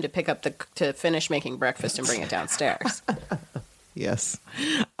had time to pick up to finish making breakfast and bring it downstairs. Yes.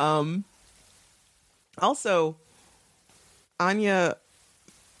 Also, Anya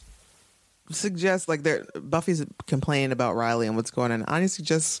suggests Buffy's complaining about Riley and what's going on. Anya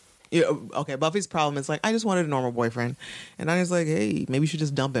suggests, Buffy's problem is like, I just wanted a normal boyfriend, and Anya's like, hey, maybe you should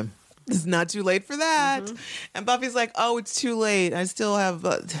just dump him. It's not too late for that. And Buffy's like, oh, it's too late. I still have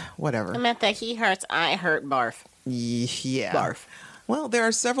whatever. Samantha, he hurts, I hurt. Barf. Yeah. Barf. Well, there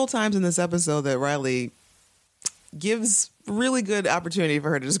are several times in this episode that Riley gives really good opportunity for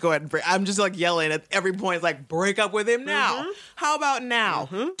her to just go ahead and break. I'm just like yelling at every point. It's like, break up with him now. How about now?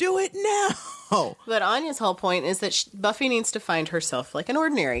 Do it now. But Anya's whole point is that Buffy needs to find herself like an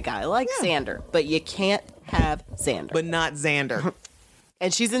ordinary guy, like Xander. But you can't have Xander. But not Xander.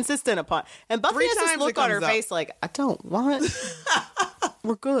 And she's insistent upon. And Buffy has this look on her face like, I don't want.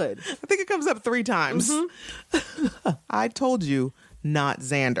 We're good. I think it comes up 3 times. I told you, not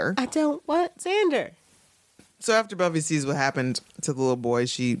Xander. I don't want Xander. So after Buffy sees what happened to the little boy,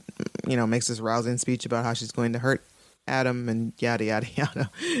 she, makes this rousing speech about how she's going to hurt Adam and yada, yada, yada.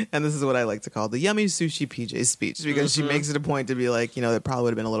 And this is what I like to call the yummy sushi PJ speech, because she makes it a point to be like, it probably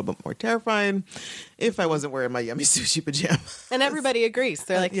would have been a little bit more terrifying if I wasn't wearing my yummy sushi pajamas. And everybody agrees.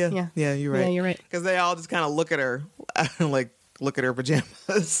 They're like, yeah, you're right. Yeah, you're right. Because they all just kind of look at her, look at her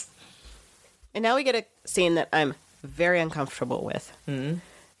pajamas. And now we get a scene that I'm very uncomfortable with.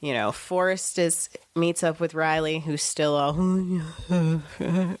 Forrest meets up with Riley, who's still all...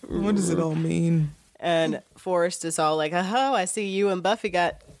 What does it all mean? And Forrest is all like, oh, I see you and Buffy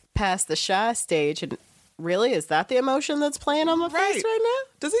got past the shy stage. And really, is that the emotion that's playing on my face right now?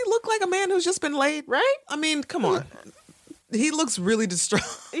 Does he look like a man who's just been laid? Right? I mean, come on. He looks really distraught.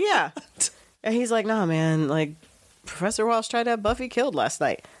 Yeah. And he's like, nah, man, like, Professor Walsh tried to have Buffy killed last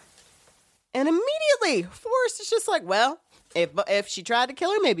night. And immediately, Forrest is just like, well, if she tried to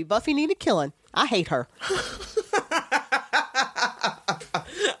kill her, maybe Buffy needed killing. I hate her.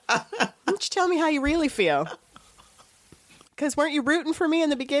 Why don't you tell me how you really feel? Because weren't you rooting for me in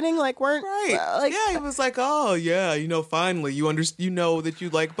the beginning? Like, weren't... Right. Yeah, he was like, oh, yeah, finally, you know that you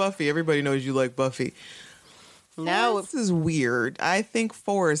like Buffy. Everybody knows you like Buffy. Now this is weird. I think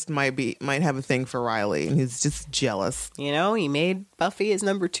Forrest might have a thing for Riley, and he's just jealous. He made Buffy his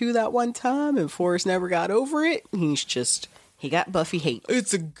number 2 that one time, and Forrest never got over it. He got Buffy hate.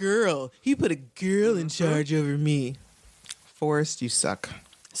 It's a girl. He put a girl in charge over me. Forrest, you suck.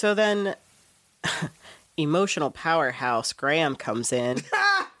 So then, emotional powerhouse Graham comes in.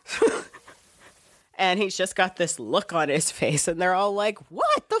 And he's just got this look on his face, and they're all like,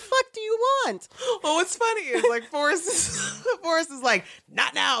 what the fuck do you want? Well, what's funny is like Forrest is like,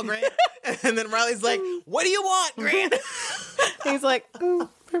 not now, Grant. And then Riley's like, what do you want, Grant? He's like,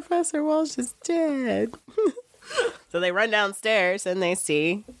 Professor Walsh is dead. So they run downstairs and they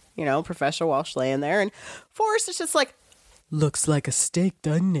see, Professor Walsh laying there. And Forrest is just like, looks like a steak,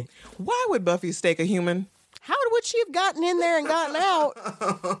 doesn't it? Why would Buffy stake a human? How would she have gotten in there and gotten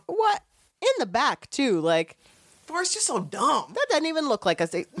out? What? In the back, too. Like, Forrest's just so dumb. That doesn't even look like a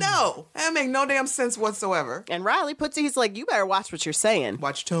steak. No. That make no damn sense whatsoever. And Riley he's like, you better watch what you're saying.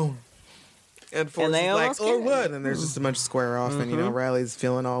 Watch tone. And Forrest is like, or what? And there's just a bunch of square off, and, Riley's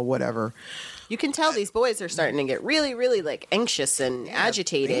feeling all whatever. You can tell these boys are starting to get really, really, like, anxious and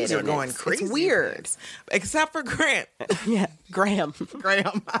agitated. Things are going crazy. It's weird. Except for Grant. Yeah, Graham.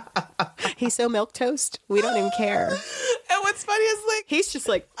 He's so milquetoast. We don't even care. And what's funny is, like... He's just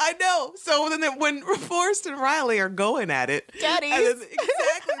like... I know. So then when Forrest and Riley are going at it... Daddy.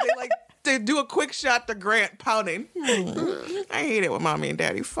 Exactly. They do a quick shot to Grant pouting. I hate it when Mommy and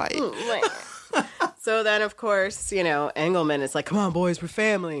Daddy fight. So then, of course, Engelman is like, come on, boys, we're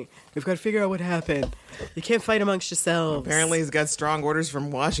family. We've got to figure out what happened. You can't fight amongst yourselves. Apparently, he's got strong orders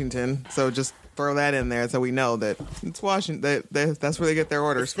from Washington, so just throw that in there so we know that it's Washington. That's where they get their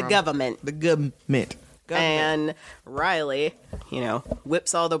orders from. The government. The government. And Riley,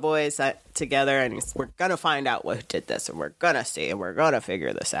 whips all the boys together, and we're going to find out what did this, and we're going to see, and we're going to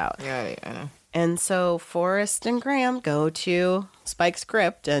figure this out. Yeah, I know. And so Forrest and Graham go to Spike's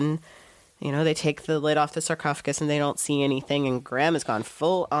crypt, and... they take the lid off the sarcophagus and they don't see anything, and Graham has gone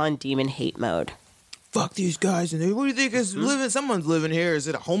full on demon hate mode. Fuck these guys, and what do you think is living? Someone's living here. Is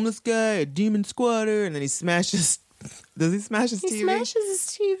it a homeless guy, a demon squatter? And then he smashes. Does he smash his TV? He smashes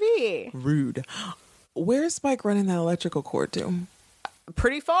his TV. Rude. Where's Spike running that electrical cord to?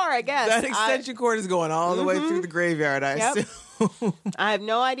 Pretty far, I guess. That extension cord is going all the way through the graveyard, I assume. I have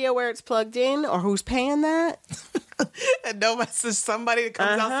no idea where it's plugged in or who's paying that. And somebody that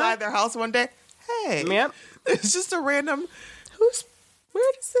comes outside their house one day. Hey, yep. It's just a random.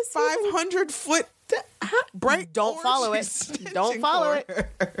 Where does this 500-foot bright? Don't follow it. Don't follow it.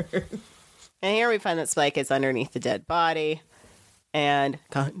 And here we find that Spike is underneath the dead body, and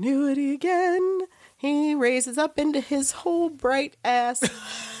continuity again. He raises up into his whole bright ass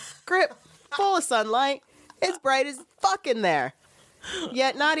crypt full of sunlight. It's bright as fuck in there.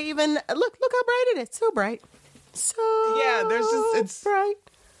 Yet not even look how bright it is. So bright. It's bright.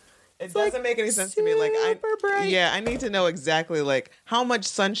 It doesn't make any sense to me. Bright. Yeah, I need to know exactly how much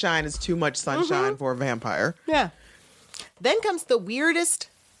sunshine is too much sunshine for a vampire. Yeah. Then comes the weirdest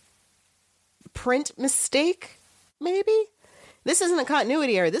print mistake, maybe? This isn't a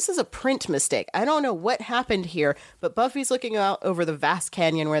continuity error. This is a print mistake. I don't know what happened here, but Buffy's looking out over the vast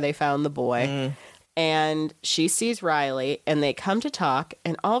canyon where they found the boy. And she sees Riley, and they come to talk,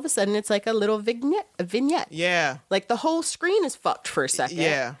 and all of a sudden it's like a little vignette. Yeah. Like the whole screen is fucked for a second.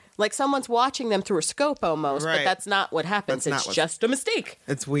 Yeah. Like someone's watching them through a scope almost, but that's not what happens. It's just a mistake.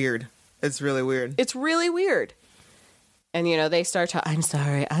 It's weird. It's really weird. It's really weird. And, they start to, I'm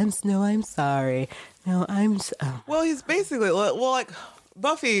sorry. I'm sorry. No, Well, he's basically,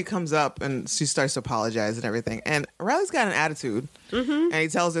 Buffy comes up and she starts to apologize and everything. And Riley's got an attitude. And he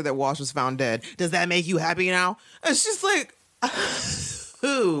tells her that Walsh was found dead. Does that make you happy now? And she's like,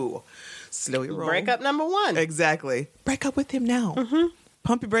 ooh. Slow your roll. Breakup number 1. Exactly. Break up with him now.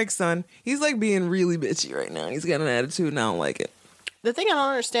 Pump your brakes, son. He's being really bitchy right now. He's got an attitude and I don't like it. The thing I don't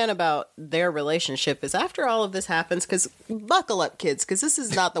understand about their relationship is after all of this happens, because buckle up, kids, because this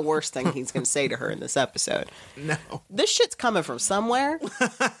is not the worst thing he's going to say to her in this episode. No. This shit's coming from somewhere.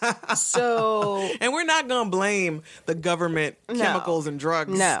 And we're not going to blame the government chemicals and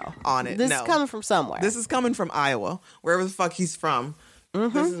drugs on it. This is coming from somewhere. This is coming from Iowa, wherever the fuck he's from.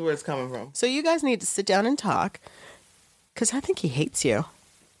 This is where it's coming from. So you guys need to sit down and talk, because I think he hates you.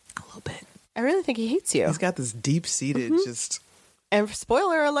 A little bit. I really think he hates you. He's got this deep-seated just... And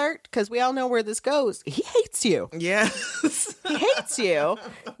spoiler alert, because we all know where this goes, he hates you. Yes. He hates you,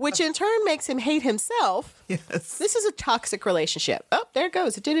 which in turn makes him hate himself. Yes. This is a toxic relationship. Oh, there it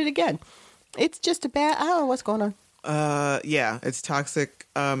goes. It did it again. It's just a bad... I don't know what's going on. Yeah, it's toxic.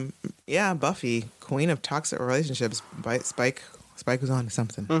 Buffy, queen of toxic relationships. Spike was on to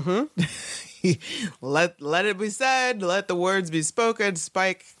something. Let it be said. Let the words be spoken.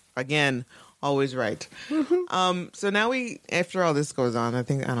 Spike, again... always right. So now after all this goes on,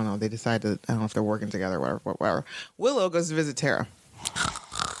 they decide to, I don't know if they're working together or whatever. Willow goes to visit Tara.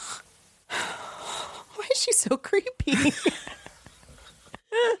 Why is she so creepy?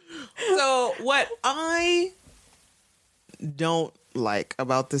 So what I don't like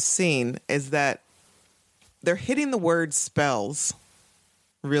about this scene is that they're hitting the word spells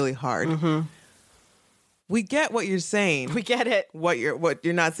really hard. Mm-hmm. We get what you're saying. We get it. What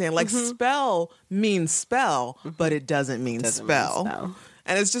you're not saying. Like spell means spell, but it doesn't mean spell.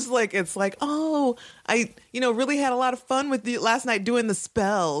 And it's just like, oh, I, really had a lot of fun with you last night doing the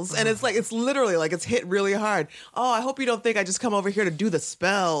spells. And it's like, it's literally like it's hit really hard. Oh, I hope you don't think I just come over here to do the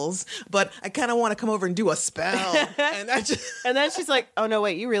spells, but I kind of want to come over and do a spell. And then she's like, oh, no,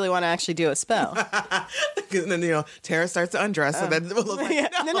 wait, you really want to actually do a spell? And then, Tara starts to undress. So then we'll look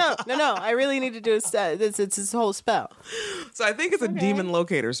like, no, I really need to do a spell. It's this whole spell. So I think it's a demon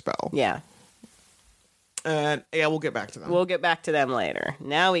locator spell. Yeah. And we'll get back to them. We'll get back to them later.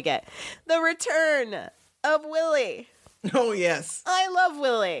 Now we get the return of Willie. Oh, yes. I love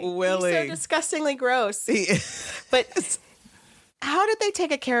Willie. He's so disgustingly gross. But how did they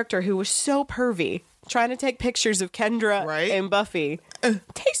take a character who was so pervy, trying to take pictures of Kendra and Buffy?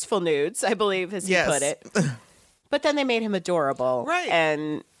 Tasteful nudes, I believe, as he put it. But then they made him adorable. Right.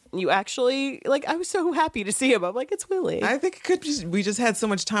 And you actually, I was so happy to see him. I'm like, it's Willie. I think it could be we just had so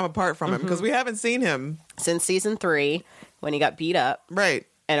much time apart from him because we haven't seen him since season 3 when he got beat up. Right.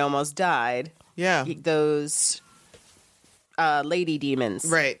 And almost died. Yeah. Those lady demons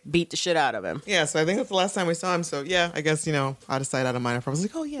beat the shit out of him. Yeah, so I think that's the last time we saw him. So, yeah, I guess, out of sight, out of mind. I was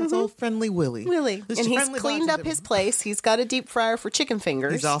like, oh, yeah, it's old friendly Willie. And he's cleaned up his place. He's got a deep fryer for chicken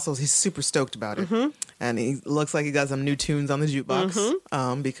fingers. He's super stoked about it. And he looks like he got some new tunes on the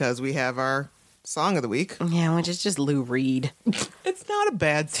jukebox because we have our song of the week. Yeah, which is just Lou Reed. It's not a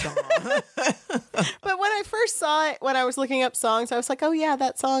bad song. But when I first saw it, when I was looking up songs, I was like, oh yeah,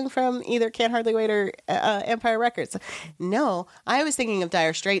 that song from either Can't Hardly Wait or Empire Records. No, I was thinking of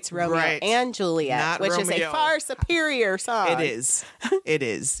Dire Straits' Romeo and Juliet, not which Romeo. Is a far superior song. It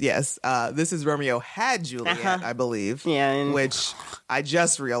is, yes. This is Romeo Had Juliet, I believe. Yeah. Which I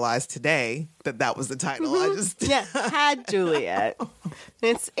just realized today that was the title. Had Juliet.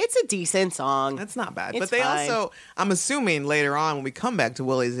 It's a decent song. That's not bad. It's but they fine. also, I'm assuming later on when we come back to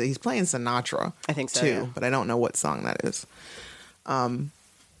Willie's, he's playing Sinatra. I think so, too. yeah. But I don't know what song that is.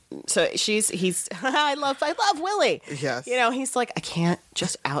 So he's I love Willie. Yes. He's like, I can't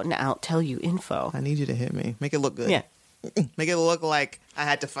just out and out tell you info. I need you to hit me. Make it look good. Yeah. Make it look like I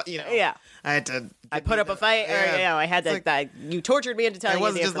had to fight, Yeah. I put up a fight, or I had to. You tortured me into telling you. It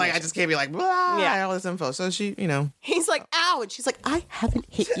wasn't just like I just can't be like, blah, all this info. So she, He's like, ow, and she's like, I haven't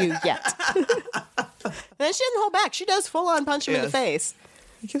hit you yet. And then she doesn't hold back. She does full on punch him in the face.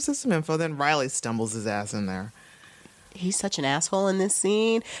 He gives us some info. Then Riley stumbles his ass in there. He's such an asshole in this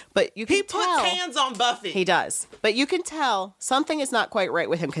scene, but you can tell. He puts hands on Buffy. He does, but you can tell something is not quite right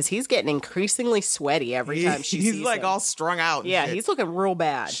with him because he's getting increasingly sweaty every time she sees him. He's like all strung out. Yeah, he's looking real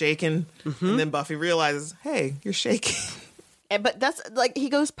bad, shaking. And then Buffy realizes, "Hey, you're shaking." But that's like he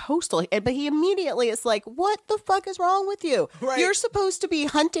goes postal, but he immediately is like, "What the fuck is wrong with you? Right. You're supposed to be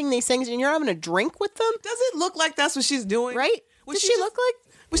hunting these things, and you're having a drink with them." Does it look like that's what she's doing? Right? Does she look like?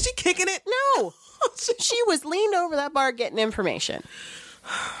 Was she kicking it? No. She was leaned over that bar getting information.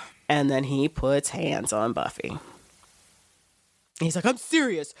 And then he puts hands on Buffy. He's like, I'm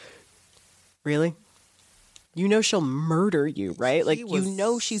serious. Really? She'll murder you, right? Like,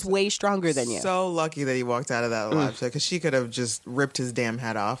 she's way stronger than you. So lucky that he walked out of that alive, because she could have just ripped his damn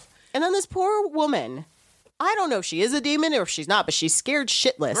head off. And then this poor woman, I don't know if she is a demon or if she's not, but she's scared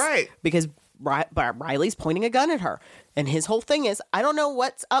shitless. Right. Because Riley's pointing a gun at her. And his whole thing is, I don't know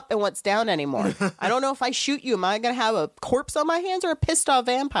what's up and what's down anymore. I don't know if I shoot you, am I going to have a corpse on my hands or a pissed off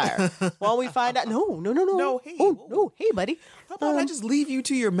vampire? Well, we find out. No. No, hey. No, hey, buddy. How about I just leave you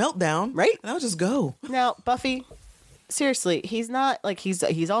to your meltdown? Right. And I'll just go. Now, Buffy, seriously, he's not like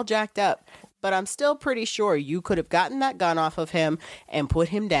he's all jacked up. But I'm still pretty sure you could have gotten that gun off of him and put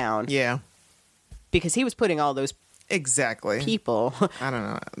him down. Yeah. Because he was putting all those people. I don't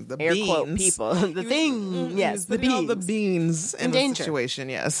know. The air beans. quote people. The thing. Yes, the beans. All the beans in the situation,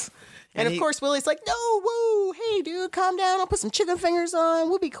 yes. And of course, Willie's like, no, whoa, hey, dude, calm down. I'll put some chicken fingers on.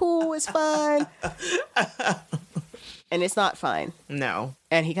 We'll be cool. It's fine. And it's not fine. No.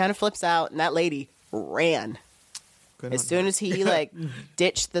 And he kind of flips out, and that lady ran. As soon as he,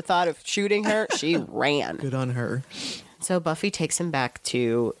 ditched the thought of shooting her, she ran. Good on her. So Buffy takes him back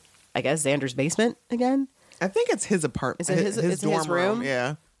to, I guess, Xander's basement again. I think it's his apartment. Is it his dorm room?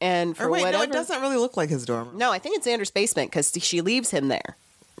 Yeah. And for whatever... no, it doesn't really look like his dorm room. No, I think it's Xander's basement because she leaves him there.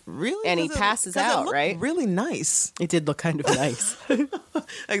 Really? And he passes out, right? Really nice. It did look kind of nice.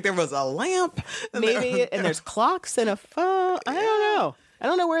 Like there was a lamp. Maybe, and there's clocks and a phone. I don't know. I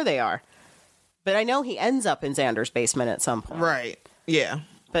don't know where they are. But I know he ends up in Xander's basement at some point. Right. Yeah.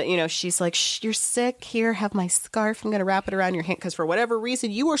 But, she's like, you're sick. Here, have my scarf. I'm going to wrap it around your hand. Because for whatever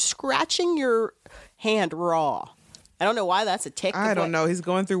reason, you are scratching your hand raw. I don't know why that's a tick. I don't know. He's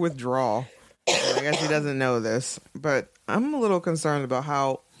going through withdrawal. I guess he doesn't know this. But I'm a little concerned about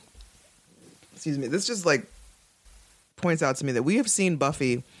how, excuse me, this just like points out to me that we have seen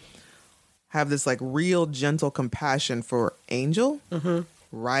Buffy have this like real gentle compassion for Angel,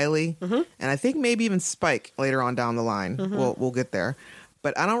 Riley, and I think maybe even Spike later on down the line. We'll get there.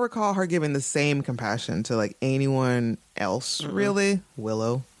 But I don't recall her giving the same compassion to like anyone else, really.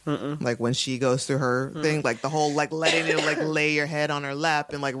 Willow. Like when she goes through her thing, like the whole like letting it like lay your head on her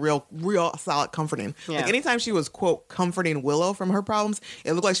lap and like real solid comforting. Yeah. Like anytime she was quote comforting Willow from her problems,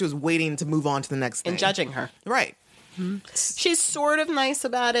 it looked like she was waiting to move on to the next thing. And judging her. Right. She's sort of nice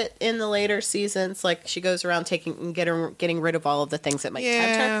about it in the later seasons. Like she goes around getting rid of all of the things that might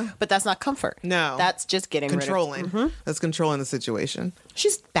tempt her. But that's not comfort. No. That's just controlling. rid of. That's controlling the situation.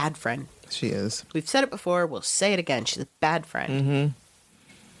 She's a bad friend. She is. We've said it before. We'll say it again. She's a bad friend.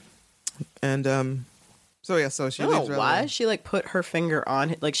 And so she I don't leaves know why she like put her finger on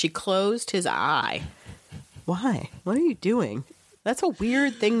it. Like she closed his eye. Why? What are you doing? That's a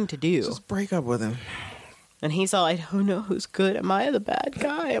weird thing to do. Just break up with him. And he's all, I don't know who's good. Am I the bad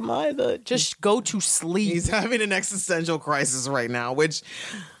guy? Am I the... Just go to sleep. He's having an existential crisis right now, which...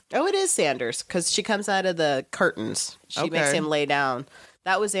 Oh, it is Xander's, because she comes out of the curtains. She makes him lay down.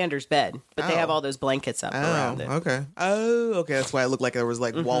 That was Xander's bed, but they have all those blankets up around it. Okay. Oh, okay. That's why it looked like there was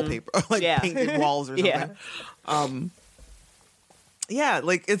like wallpaper, like painted walls or something. Yeah,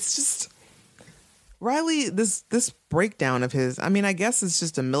 like it's just... Riley, this breakdown of his, I mean, I guess it's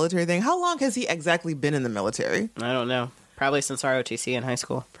just a military thing. How long has he exactly been in the military? I don't know. Probably since ROTC in high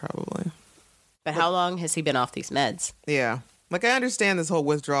school. Probably. But how long has he been off these meds? Yeah. Like, I understand this whole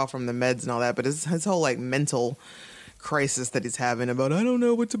withdrawal from the meds and all that, but his whole, like, mental crisis that he's having about, I don't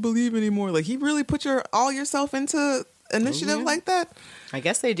know what to believe anymore. Like, he really put all yourself into initiative like that? I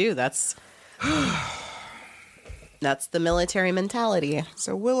guess they do. That's the military mentality.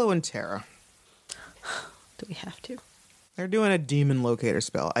 So, Willow and Tara. Do we have to? They're doing a demon locator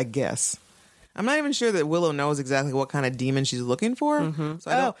spell, I guess. I'm not even sure that Willow knows exactly what kind of demon she's looking for.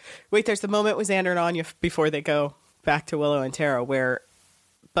 So wait, there's the moment with Xander and Anya before they go back to Willow and Tara where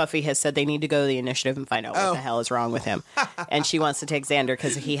Buffy has said they need to go to the initiative and find out what the hell is wrong with him. And she wants to take Xander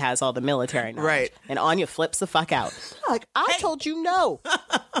because he has all the military knowledge. Right. And Anya flips the fuck out. Like, I told you no.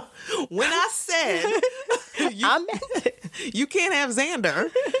 When I said I meant it. You can't have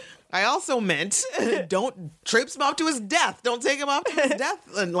Xander, I also meant don't traipse him off to his death. Don't take him off to his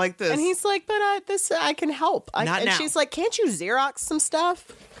death and like this. And he's like, but I can help. Not now. She's like, can't you Xerox some stuff?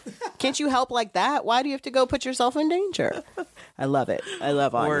 Can't you help like that? Why do you have to go put yourself in danger? I love it. I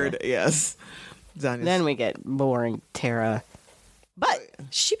love Anya. Word, yes. Then we get boring Tara. But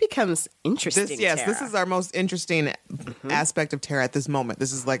she becomes interesting. Tara. This is our most interesting aspect of Tara at this moment.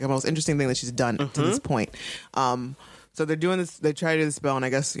 This is like the most interesting thing that she's done to this point. So they're doing this, they try to do the spell, and I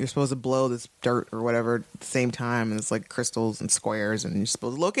guess you're supposed to blow this dirt or whatever at the same time, and it's like crystals and squares, and you're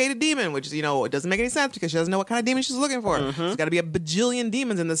supposed to locate a demon, which, it doesn't make any sense because she doesn't know what kind of demon she's looking for. There's got to be a bajillion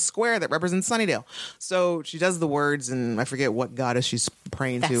demons in this square that represents Sunnydale. So she does the words, and I forget what goddess she's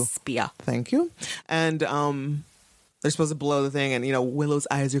praying to. Vespia. Thank you. And they're supposed to blow the thing, and Willow's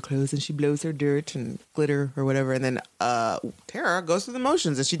eyes are closed, and she blows her dirt and glitter or whatever, and then Tara goes through the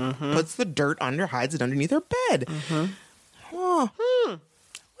motions, and she puts the dirt hides it underneath her bed. Why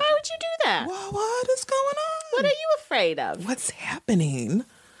would you do that? What is going on? What are you afraid of? What's happening?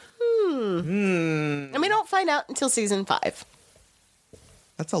 And we don't find out until season 5.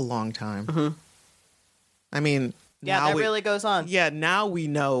 That's a long time. I mean, yeah, that really goes on. Yeah, now we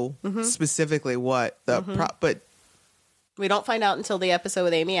know specifically what the but we don't find out until the episode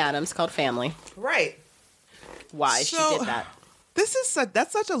with Amy Adams called Family. Right. Why she did that.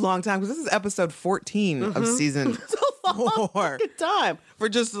 That's such a long time because this is episode 14 of season 4. Good time. For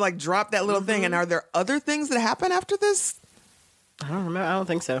just to like drop that little thing. And are there other things that happen after this? I don't remember. I don't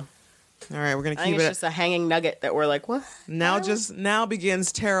think so. All right, we're gonna keep I think it. it's just a hanging nugget that we're like, what? Now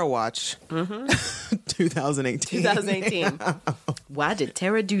begins Tara Watch. 2018. 2018. Why did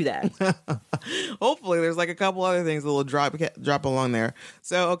Tara do that? Hopefully, there's like a couple other things that will drop along there.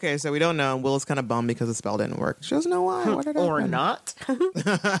 So we don't know. And Willow's kind of bummed because the spell didn't work. She doesn't know why. What did or happen? not.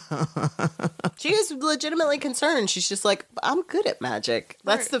 She is legitimately concerned. She's just like, I'm good at magic.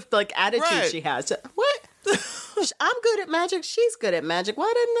 That's the attitude she has. What? I'm good at magic. She's good at magic.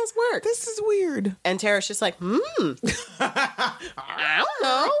 Why didn't this work? This is weird. And Tara's just like, I don't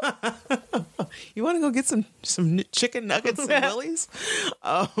know. You want to go get some chicken nuggets and Willie's?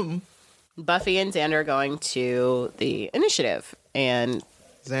 Buffy and Xander are going to the initiative, and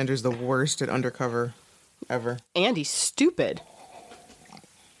Xander's the worst at undercover ever. And he's stupid.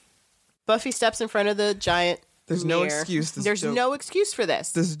 Buffy steps in front of the giant There's mirror. no excuse. There's no excuse for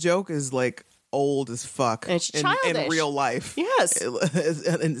this. This joke is like old as fuck. And it's in childish. real life. Yes.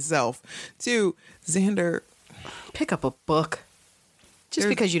 In itself. Two, Xander. Pick up a book. Just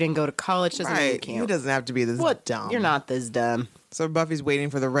because you didn't go to college doesn't mean you can't. He doesn't have to be this dumb. You're not this dumb. So Buffy's waiting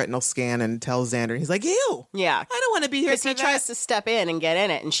for the retinal scan and tells Xander. He's like, ew. Yeah. I don't want to be here. Because he tries to step in and get in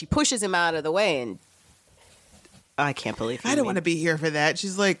it, and she pushes him out of the way, and I can't believe I don't want to be here for that.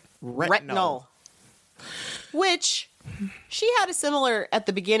 She's like, retinal. Which she had a similar at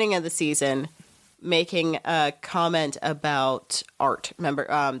the beginning of the season, making a comment about art.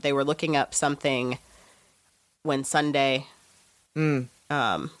 Remember, they were looking up something when Sunday, and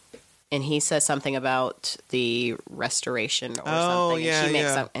he says something about the restoration or something. Yeah, and she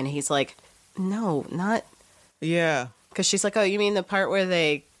makes and he's like, no, not. Yeah. Because she's like, oh, you mean the part where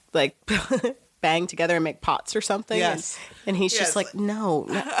they like bang together and make pots or something? Yes. And he's just like, no.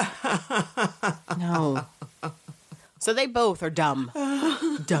 No. So they both are dumb.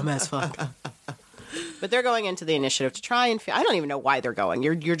 Dumb as fuck. But they're going into the initiative to try and... I don't even know why they're going.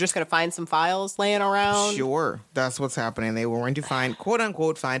 You're just going to find some files laying around? Sure. That's what's happening. They were going to find, quote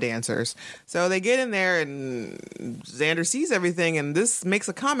unquote, find answers. So they get in there and Xander sees everything and this makes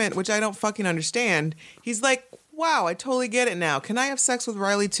a comment, which I don't fucking understand. He's like, wow, I totally get it now. Can I have sex with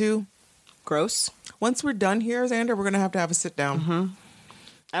Riley too? Gross. Once we're done here, Xander, we're going to have a sit down. Mm-hmm.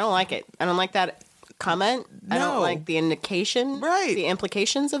 I don't like it. I don't like that comment. No. I don't like the indication. Right. The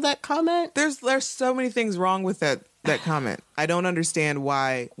implications of that comment. There's so many things wrong with that comment. I don't understand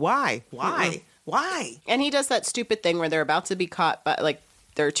why. Why? And he does that stupid thing where they're about to be caught by, like,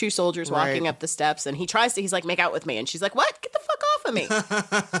 there are two soldiers walking up the steps, and he's like, make out with me. And she's like, what? Get the fuck off of me.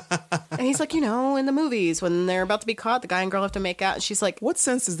 And he's like, in the movies, when they're about to be caught, the guy and girl have to make out. And she's like, what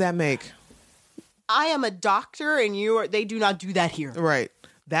sense does that make? I am a doctor, and they do not do that here. Right.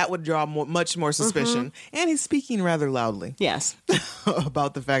 That would draw much more suspicion. Mm-hmm. And he's speaking rather loudly. Yes.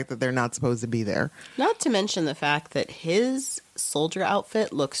 About the fact that they're not supposed to be there. Not to mention the fact that his soldier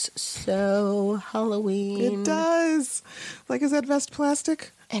outfit looks so Halloween. It does. Like, is that vest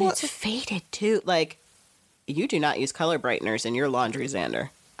plastic? And it's faded, too. Like, you do not use color brighteners in your laundry,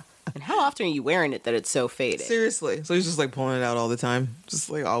 Xander. And how often are you wearing it that it's so faded? Seriously. So he's just, like, pulling it out all the time. Just,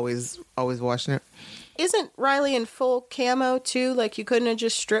 like, always washing it. Isn't Riley in full camo, too? Like, you couldn't have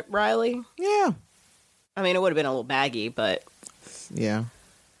just stripped Riley? Yeah. I mean, it would have been a little baggy, but... Yeah.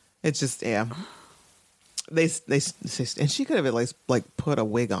 It's just, yeah. They and she could have at least, like, put a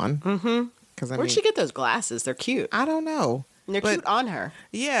wig on. Mm-hmm. Where'd she get those glasses? They're cute. I don't know. And they're cute on her.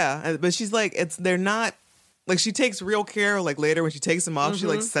 Yeah. But she's like, they're not... Like, she takes real care, like, later when she takes them off, she,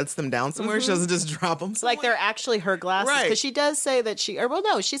 like, sets them down somewhere. She doesn't just drop them somewhere. Like, they're actually her glasses. Right. Because she does say that she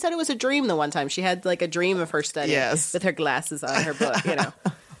said it was a dream the one time. She had, like, a dream of her studying with her glasses on her book,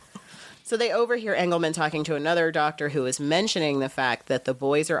 So they overhear Engelman talking to another doctor who is mentioning the fact that the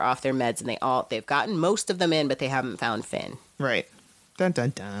boys are off their meds and they've gotten most of them in, but they haven't found Finn. Right. Dun,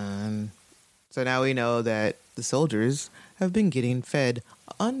 dun, dun. So now we know that the soldiers have been getting fed,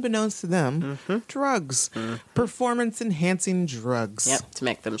 unbeknownst to them, drugs. Performance-enhancing drugs. Yep, to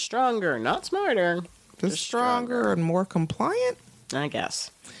make them stronger, not smarter. Just stronger and more compliant? I guess.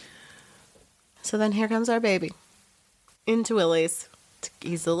 So then here comes our baby. Into Willie's.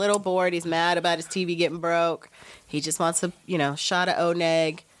 He's a little bored. He's mad about his TV getting broke. He just wants a, shot of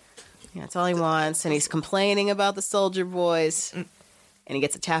O-Neg. That's all he wants. And he's complaining about the soldier boys. And he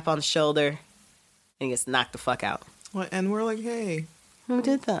gets a tap on the shoulder. And he gets knocked the fuck out. And we're like, hey. Who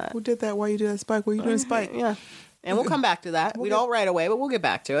did that? Who did that? Why you do that, Spike? What are you doing, Spike? Yeah. And we'll come back to that. We don't right away, but we'll get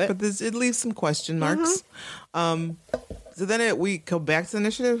back to it. But it leaves some question marks. So then we go back to the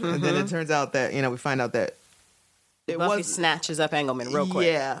initiative. And then it turns out that, we find out that Buffy snatches up Engelman real quick.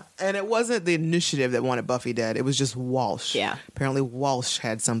 Yeah. And it wasn't the initiative that wanted Buffy dead. It was just Walsh. Yeah. Apparently Walsh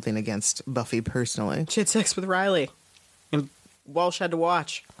had something against Buffy personally. She had sex with Riley. And Walsh had to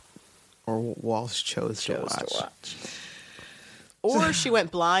watch. Or Walsh chose to watch. Or she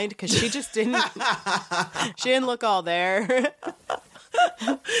went blind because she just didn't. She didn't look all there.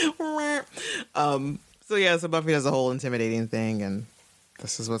 So Buffy does a whole intimidating thing, and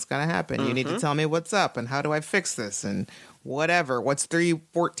this is what's gonna happen. You need to tell me what's up, and how do I fix this, and whatever. What's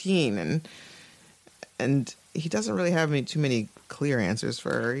 314, and he doesn't really have too many clear answers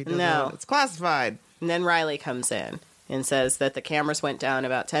for her. He doesn't know. It's classified. And then Riley comes in and says that the cameras went down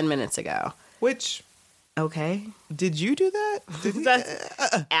about 10 minutes ago. Which. Okay. Did you do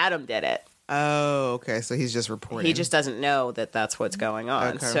that? Adam did it. Oh, okay. So he's just reporting. He just doesn't know that that's what's going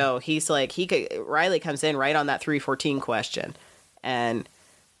on. Okay. So he's like, Riley comes in right on that 314 question. And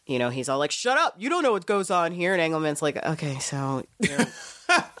he's all like, shut up, you don't know what goes on here. And Engelman's like, okay, so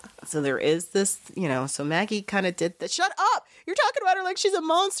so there is this, so Maggie kind of did this. Shut up, you're talking about her like she's a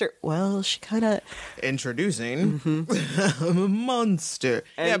monster. Well, she kind of introducing a monster.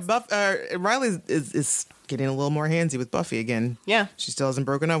 And Riley is getting a little more handsy with Buffy again. Yeah, she still hasn't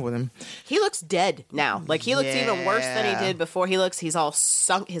broken up with him. He looks dead now. Like, he looks even worse than he did before. He's all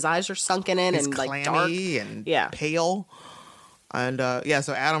sunk, his eyes are sunken in. He's and like dark and pale. And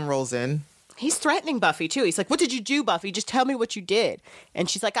so Adam rolls in. He's threatening Buffy too. He's like, what did you do, Buffy? Just tell me what you did. And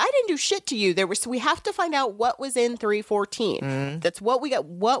she's like, I didn't do shit to you. We have to find out what was in 314. That's what we got.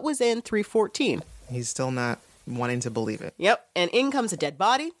 What was in 314? He's still not wanting to believe it. Yep. And in comes a dead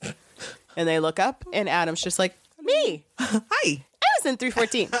body. And they look up, and Adam's just like, me. Hi. I was in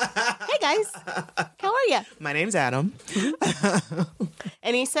 314. Hey, guys. How are you? My name's Adam.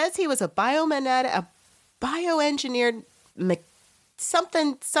 And he says he was a bioengineered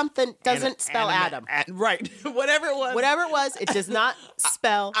something doesn't spell Adam. Right. Whatever it was, it does not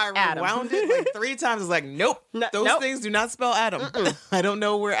spell I Adam. rewound it like 3 times. It's like, nope. Those things do not spell Adam. I don't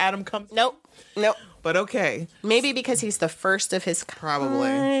know where Adam comes from. Nope. But okay. Maybe because he's the first of his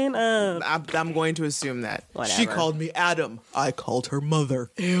Probably. kind. I'm going to assume that. Whatever. She called me Adam. I called her mother.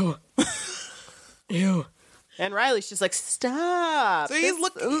 Ew. And Riley's just like, stop. So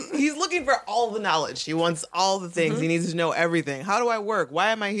he's looking for all the knowledge. He wants all the things. He needs to know everything. How do I work? Why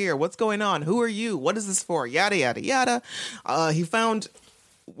am I here? What's going on? Who are you? What is this for? Yada, yada, yada. He found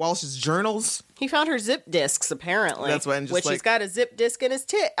Walsh's journals. He found her zip disks, apparently. That's why he's got a zip disk in his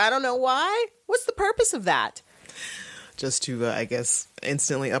tit. I don't know why. What's the purpose of that? Just to, I guess,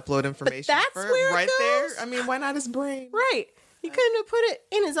 instantly upload information. But that's where it goes? There. I mean, why not his brain? Right. He couldn't have put it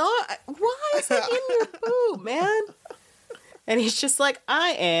in his arm. Why is it in your boob, man? And he's just like, I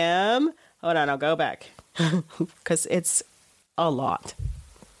am. Hold on, I'll go back. Because it's a lot.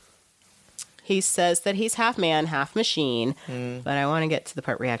 He says that he's half man, half machine. But I want to get to the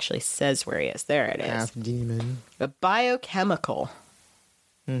part where he actually says where he is. There it is. Half demon. But biochemical.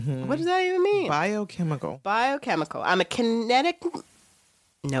 What does that even mean? Biochemical. I'm a kinetic...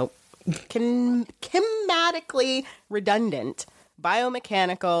 Nope. Chematically redundant,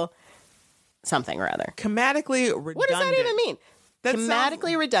 biomechanical, something or other. Chematically redundant. What does that even mean?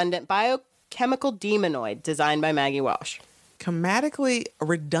 Chematically redundant biochemical demonoid designed by Maggie Walsh. Chematically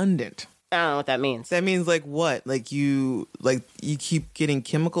redundant. I don't know what that means. That means like what? Like you keep getting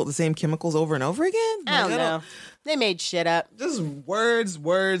the same chemicals over and over again? I don't know. They made shit up. Just words,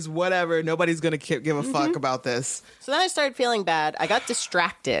 whatever. Nobody's going to give a fuck about this. So then I started feeling bad. I got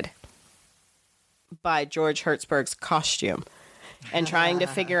distracted by George Hertzberg's costume and trying to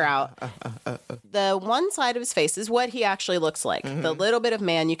figure out the one side of his face is what he actually looks like. The little bit of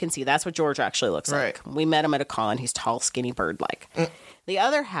man you can see, that's what George actually looks like. We met him at a con. He's tall, skinny, bird-like. The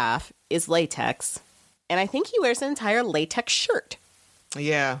other half is latex, and I think he wears an entire latex shirt.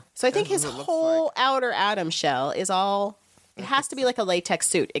 Yeah. So I think his whole outer Adam shell is all... It has to be like a latex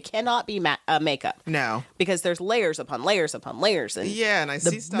suit. It cannot be makeup. No. Because there's layers upon layers upon layers. And and I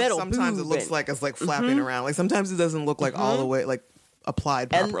see stuff sometimes it looks like it's like flapping around. Like sometimes it doesn't look like all the way like applied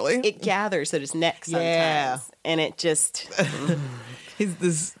properly. And it gathers at his neck sometimes. Yeah. And it just...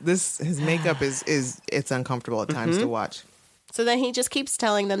 his makeup is it's uncomfortable at times to watch. So then he just keeps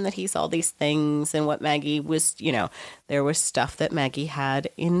telling them that he's all these things and what Maggie was, there was stuff that Maggie had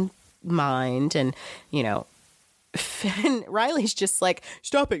in mind and, and Riley's just like,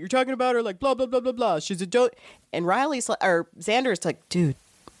 stop it. You're talking about her like blah, blah, blah, blah, blah. She's a dope. And Xander's like, dude.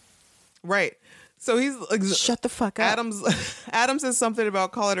 Right. So he's like, shut the fuck up. Adam says something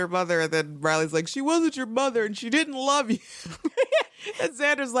about calling her mother. And then Riley's like, she wasn't your mother and she didn't love you. And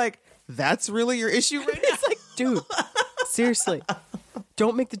Xander's like, that's really your issue right now? It's like, dude, seriously.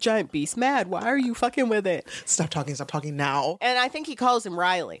 Don't make the giant beast mad. Why are you fucking with it? Stop talking now. And I think he calls him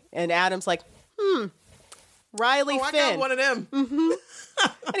Riley. And Adam's like, Riley Finn. I got one of them.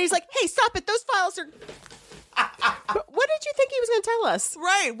 And he's like, hey, stop it. Those files are... What did you think he was going to tell us?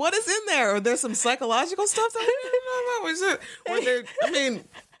 Right. What is in there? Are there some psychological stuff that we didn't know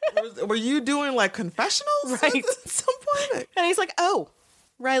about? Were you doing like confessionals right. at some point? And he's like, oh,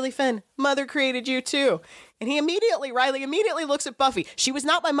 Riley Finn, mother created you too. And Riley immediately looks at Buffy. She was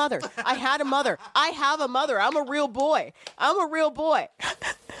not my mother. I had a mother. I have a mother. I'm a real boy.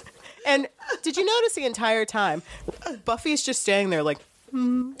 And did you notice the entire time, Buffy's just standing there like,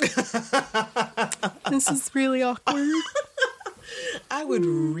 this is really awkward. I would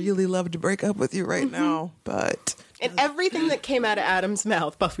really love to break up with you right now, but... And everything that came out of Adam's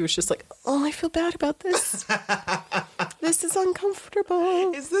mouth, Buffy was just like, oh, I feel bad about this. This is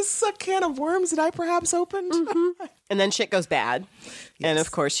uncomfortable. Is this a can of worms that I perhaps opened? Mm-hmm. And then shit goes bad. Yes. And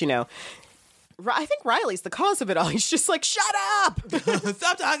of course, I think Riley's the cause of it all. He's just like, shut up.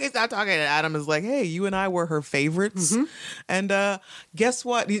 Stop talking. And Adam is like, hey, you and I were her favorites. And guess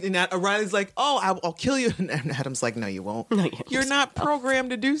what? And Riley's like, oh, I'll kill you. And Adam's like, no, you won't. No, You're not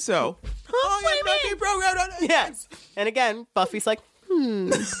programmed to do so. What do you you're mean? programmed on it. Yes. And again, Buffy's like,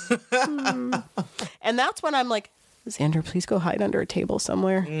 And that's when I'm like, Xander, please go hide under a table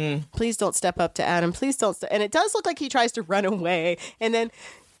somewhere. Please don't step up to Adam. Please don't. And it does look like he tries to run away. And then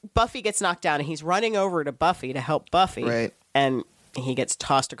Buffy gets knocked down and he's running over to Buffy to help Buffy. Right. And he gets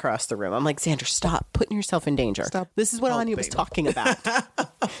tossed across the room. I'm like, Xander, stop putting yourself in danger. Stop. This is what Anya was talking about.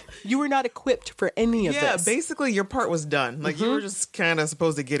 You were not equipped for any of this. Yeah, basically your part was done. Like you were just kind of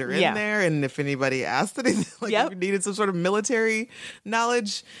supposed to get her in there. And if anybody asked anything, like if you needed some sort of military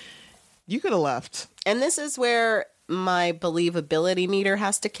knowledge, you could have left. And this is where my believability meter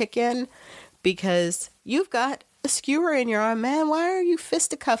has to kick in, because you've got a skewer in your arm, man. Why are you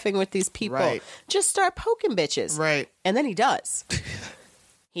fisticuffing with these people? Right. Just start poking bitches. Right. And then he does.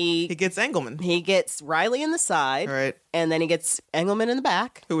 He gets Engelman. He gets Riley in the side. Right. And then he gets Engelman in the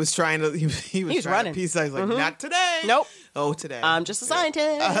back. Who was trying to, he was trying running. to peace out. He's like, not today. Nope. Oh, today. I'm just a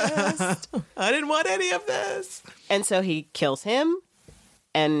scientist. I didn't want any of this. And so he kills him.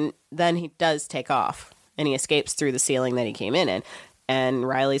 And then he does take off. And he escapes through the ceiling that he came in. And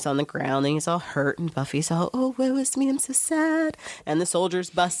Riley's on the ground and he's all hurt. And Buffy's all, oh, woe is me, I'm so sad. And the soldiers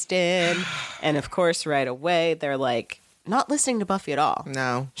bust in. And of course, right away, they're like, not listening to Buffy at all.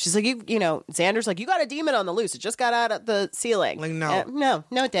 No. She's like, you know, Xander's like, you got a demon on the loose. It just got out of the ceiling. Like, no.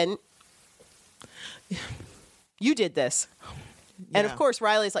 No, it didn't. You did this. Yeah. And of course,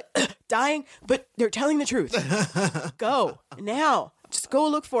 Riley's like, dying, but they're telling the truth. Go now. Just go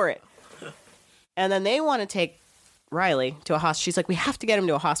look for it. And then they want to take Riley to a hospital. She's like, we have to get him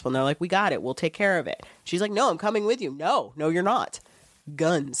to a hospital. And they're like, we got it. We'll take care of it. She's like, no, I'm coming with you. No, you're not.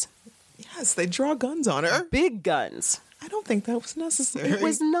 Guns. Yes, they draw guns on her. Big guns. I don't think that was necessary. It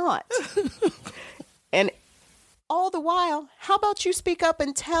was not. And all the while, how about you speak up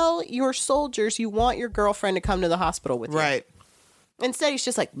and tell your soldiers you want your girlfriend to come to the hospital with you? Right. Instead, he's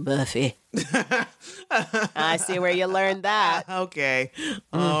just like, Buffy. I see where you learned that. Okay.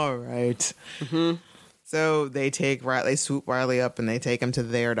 All right. So they swoop Riley up and they take him to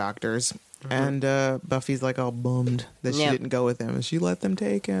their doctors. And Buffy's like all bummed that she didn't go with him. And she let them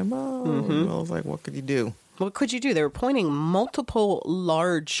take him. Oh, I was like, what could you do? What could you do? They were pointing multiple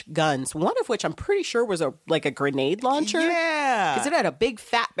large guns, one of which I'm pretty sure was a grenade launcher. Yeah. Because it had a big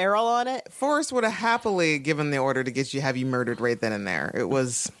fat barrel on it. Forrest would have happily given the order to have you murdered right then and there. It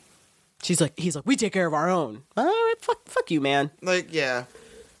was... He's like, we take care of our own. All right, fuck you, man. Like, yeah.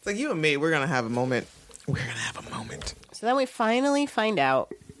 It's like, you and me, we're going to have a moment. We're going to have a moment. So then we finally find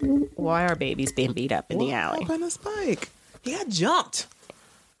out why our baby's being beat up in the alley. What happened to Spike? He got jumped.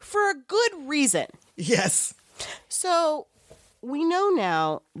 For a good reason. Yes. So we know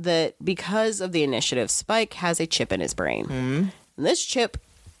now that because of the initiative, Spike has a chip in his brain. And this chip,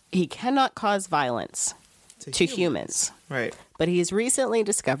 he cannot cause violence to humans. Right. But he's recently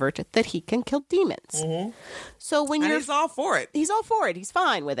discovered that he can kill demons. So when he's all for it. He's all for it. He's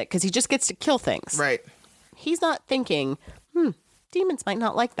fine with it because he just gets to kill things. Right. He's not thinking, demons might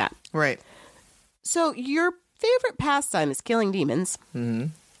not like that. Right. So your favorite pastime is killing demons.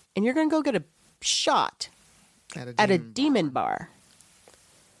 And you're going to go get a shot at a demon bar.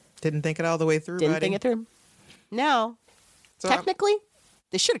 Didn't think it all the way through, Didn't think it through. Now, technically,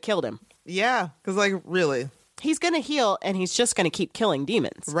 they should have killed him. Yeah, because, like, really. He's going to heal, and he's just going to keep killing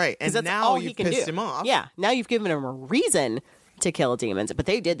demons. Right, and that's now you've pissed him off. Yeah, now you've given him a reason to kill demons. But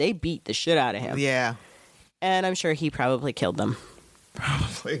they beat the shit out of him. Yeah. And I'm sure he probably killed them.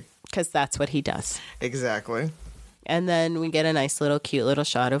 Probably. Because that's what he does. Exactly. And then we get a nice cute little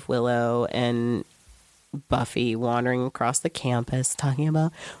shot of Willow and Buffy wandering across the campus talking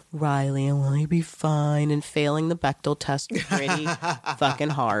about Riley and will he be fine and failing the Bechdel test pretty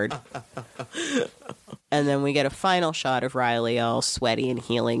fucking hard. And then we get a final shot of Riley all sweaty and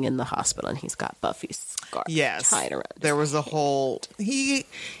healing in the hospital, and he's got Buffy's scarf tied around. There was a whole he's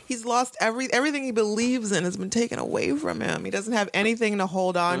lost everything he believes in has been taken away from him. He doesn't have anything to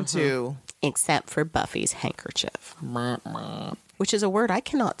hold on to except for Buffy's handkerchief, which is a word I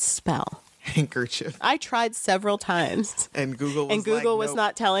cannot spell. Handkerchief. I tried several times. And Google was was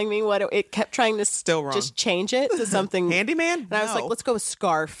not telling me what it kept trying to still wrong. Just change it to something. Handyman? And I was like, let's go with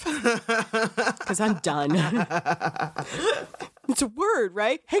scarf. Because I'm done. It's a word,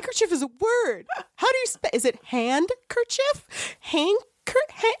 right? Handkerchief is a word. How do you spell? Is it handkerchief?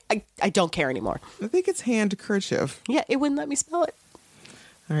 I don't care anymore. I think it's handkerchief. Yeah, it wouldn't let me spell it.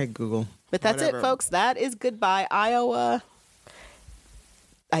 All right, Google. But that's it, folks. That is Goodbye Iowa.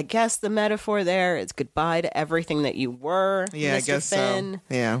 I guess the metaphor there is goodbye to everything that you were, Yeah, Mr. I guess Finn.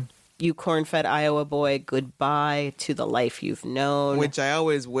 so. Yeah. You corn-fed Iowa boy, goodbye to the life you've known. Which I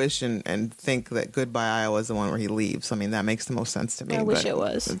always wish and think that Goodbye Iowa is the one where he leaves. I mean, that makes the most sense to me. I wish it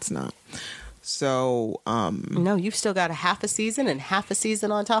was. It's not. So, No, you've still got a half a season and half a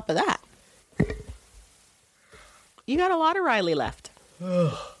season on top of that. You got a lot of Riley left.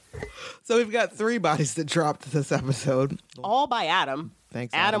 So we've got 3 bodies that dropped this episode. All by Adam.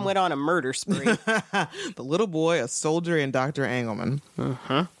 Thanks, Adam went on a murder spree. The little boy, a soldier, and Dr. Engelman.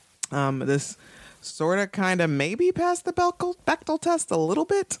 This sort of kind of maybe passed the Bechdel test a little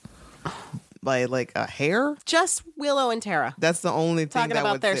bit. By like a hair. Just Willow and Tara. That's the only thing Talking that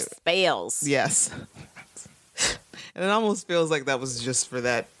about would their spales. Yes. And it almost feels like that was just for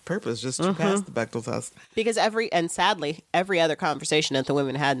that purpose, just to pass the Bechdel test. Because sadly, every other conversation that the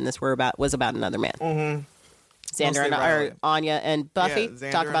women had in this was about another man. Mm-hmm. Xander or Anya and Buffy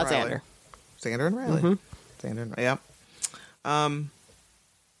talk about Xander. Xander and Riley. Xander and Riley. Yeah.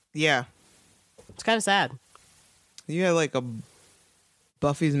 Yeah. It's kind of sad. You had like a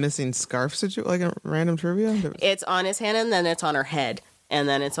Buffy's missing scarf situation, like a random trivia? It's on his hand and then it's on her head. And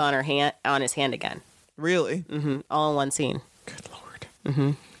then it's on his hand again. Really? Mm-hmm. All in one scene. Good Lord.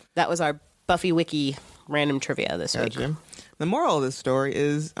 Mm-hmm. That was our Buffy Wiki random trivia this week. The moral of this story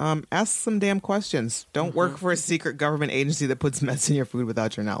is ask some damn questions. Don't work for a secret government agency that puts mess in your food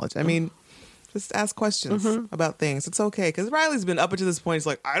without your knowledge. I mean, just ask questions about things. It's okay. Because Riley's been up until this point. He's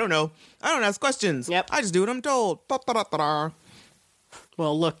like, I don't know. I don't ask questions. Yep. I just do what I'm told.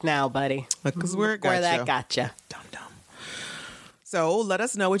 Well, look now, buddy. Look, because where that got you. Dum-dum. So let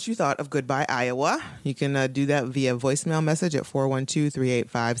us know what you thought of Goodbye Iowa. You can do that via voicemail message at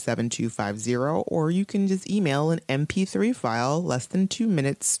 412-385-7250, or you can just email an MP3 file less than 2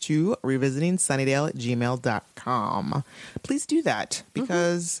 minutes to revisitingsunnydale@gmail.com. Please do that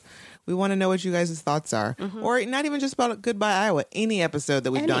because we want to know what you guys' thoughts are. Or not even just about Goodbye Iowa, any episode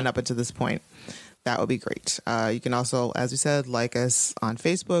that we've done up until this point. That would be great. You can also, as we said, like us on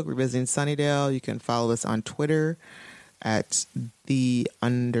Facebook, Revisiting Sunnydale. You can follow us on Twitter at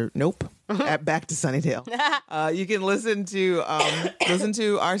at Back to Sunnydale. You can listen to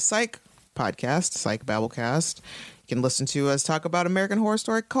our Psych podcast, Psych Babblecast. You can listen to us talk about American Horror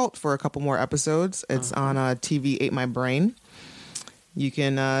Story Cult for a couple more episodes. It's on TV Ate My Brain. You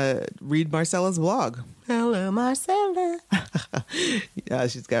can read Marcella's blog. Hello, Marcella.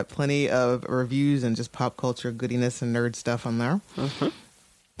 She's got plenty of reviews and just pop culture goodiness and nerd stuff on there.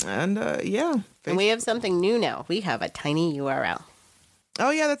 And and we have something new now. We have a tiny URL.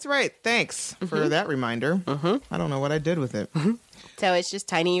 Oh yeah, that's right. Thanks for that reminder. I don't know what I did with it. So it's just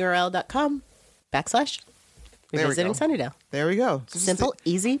tinyurl.com/revisiting Sunnydale. There we go. Simple,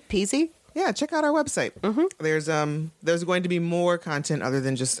 easy peasy. Yeah, check out our website. There's going to be more content other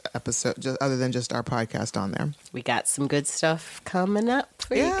than just our podcast on there. We got some good stuff coming up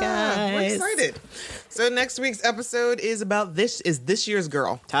for you guys. We're excited. So next week's episode is about this year's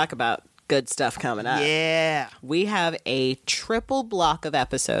girl. Talk about good stuff coming up. Yeah. We have a triple block of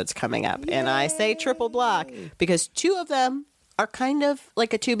episodes coming up. Yay. And I say triple block because 2 of them are kind of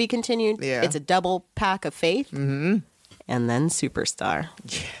like a to be continued. Yeah. It's a double pack of faith. And then Superstar.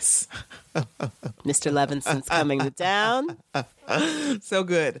 Yes. Mr. Levinson's coming to town. So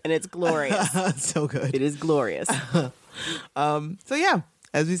good. And it's glorious. So good. It is glorious. So yeah,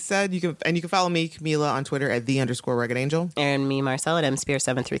 as we said, you can follow me, Camila, on Twitter at @the_rugged_angel. And me, Marcella, at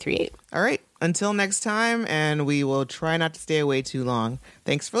mspear7338. All right. Until next time, and we will try not to stay away too long.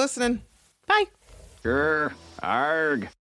 Thanks for listening. Bye. Grr. Arg.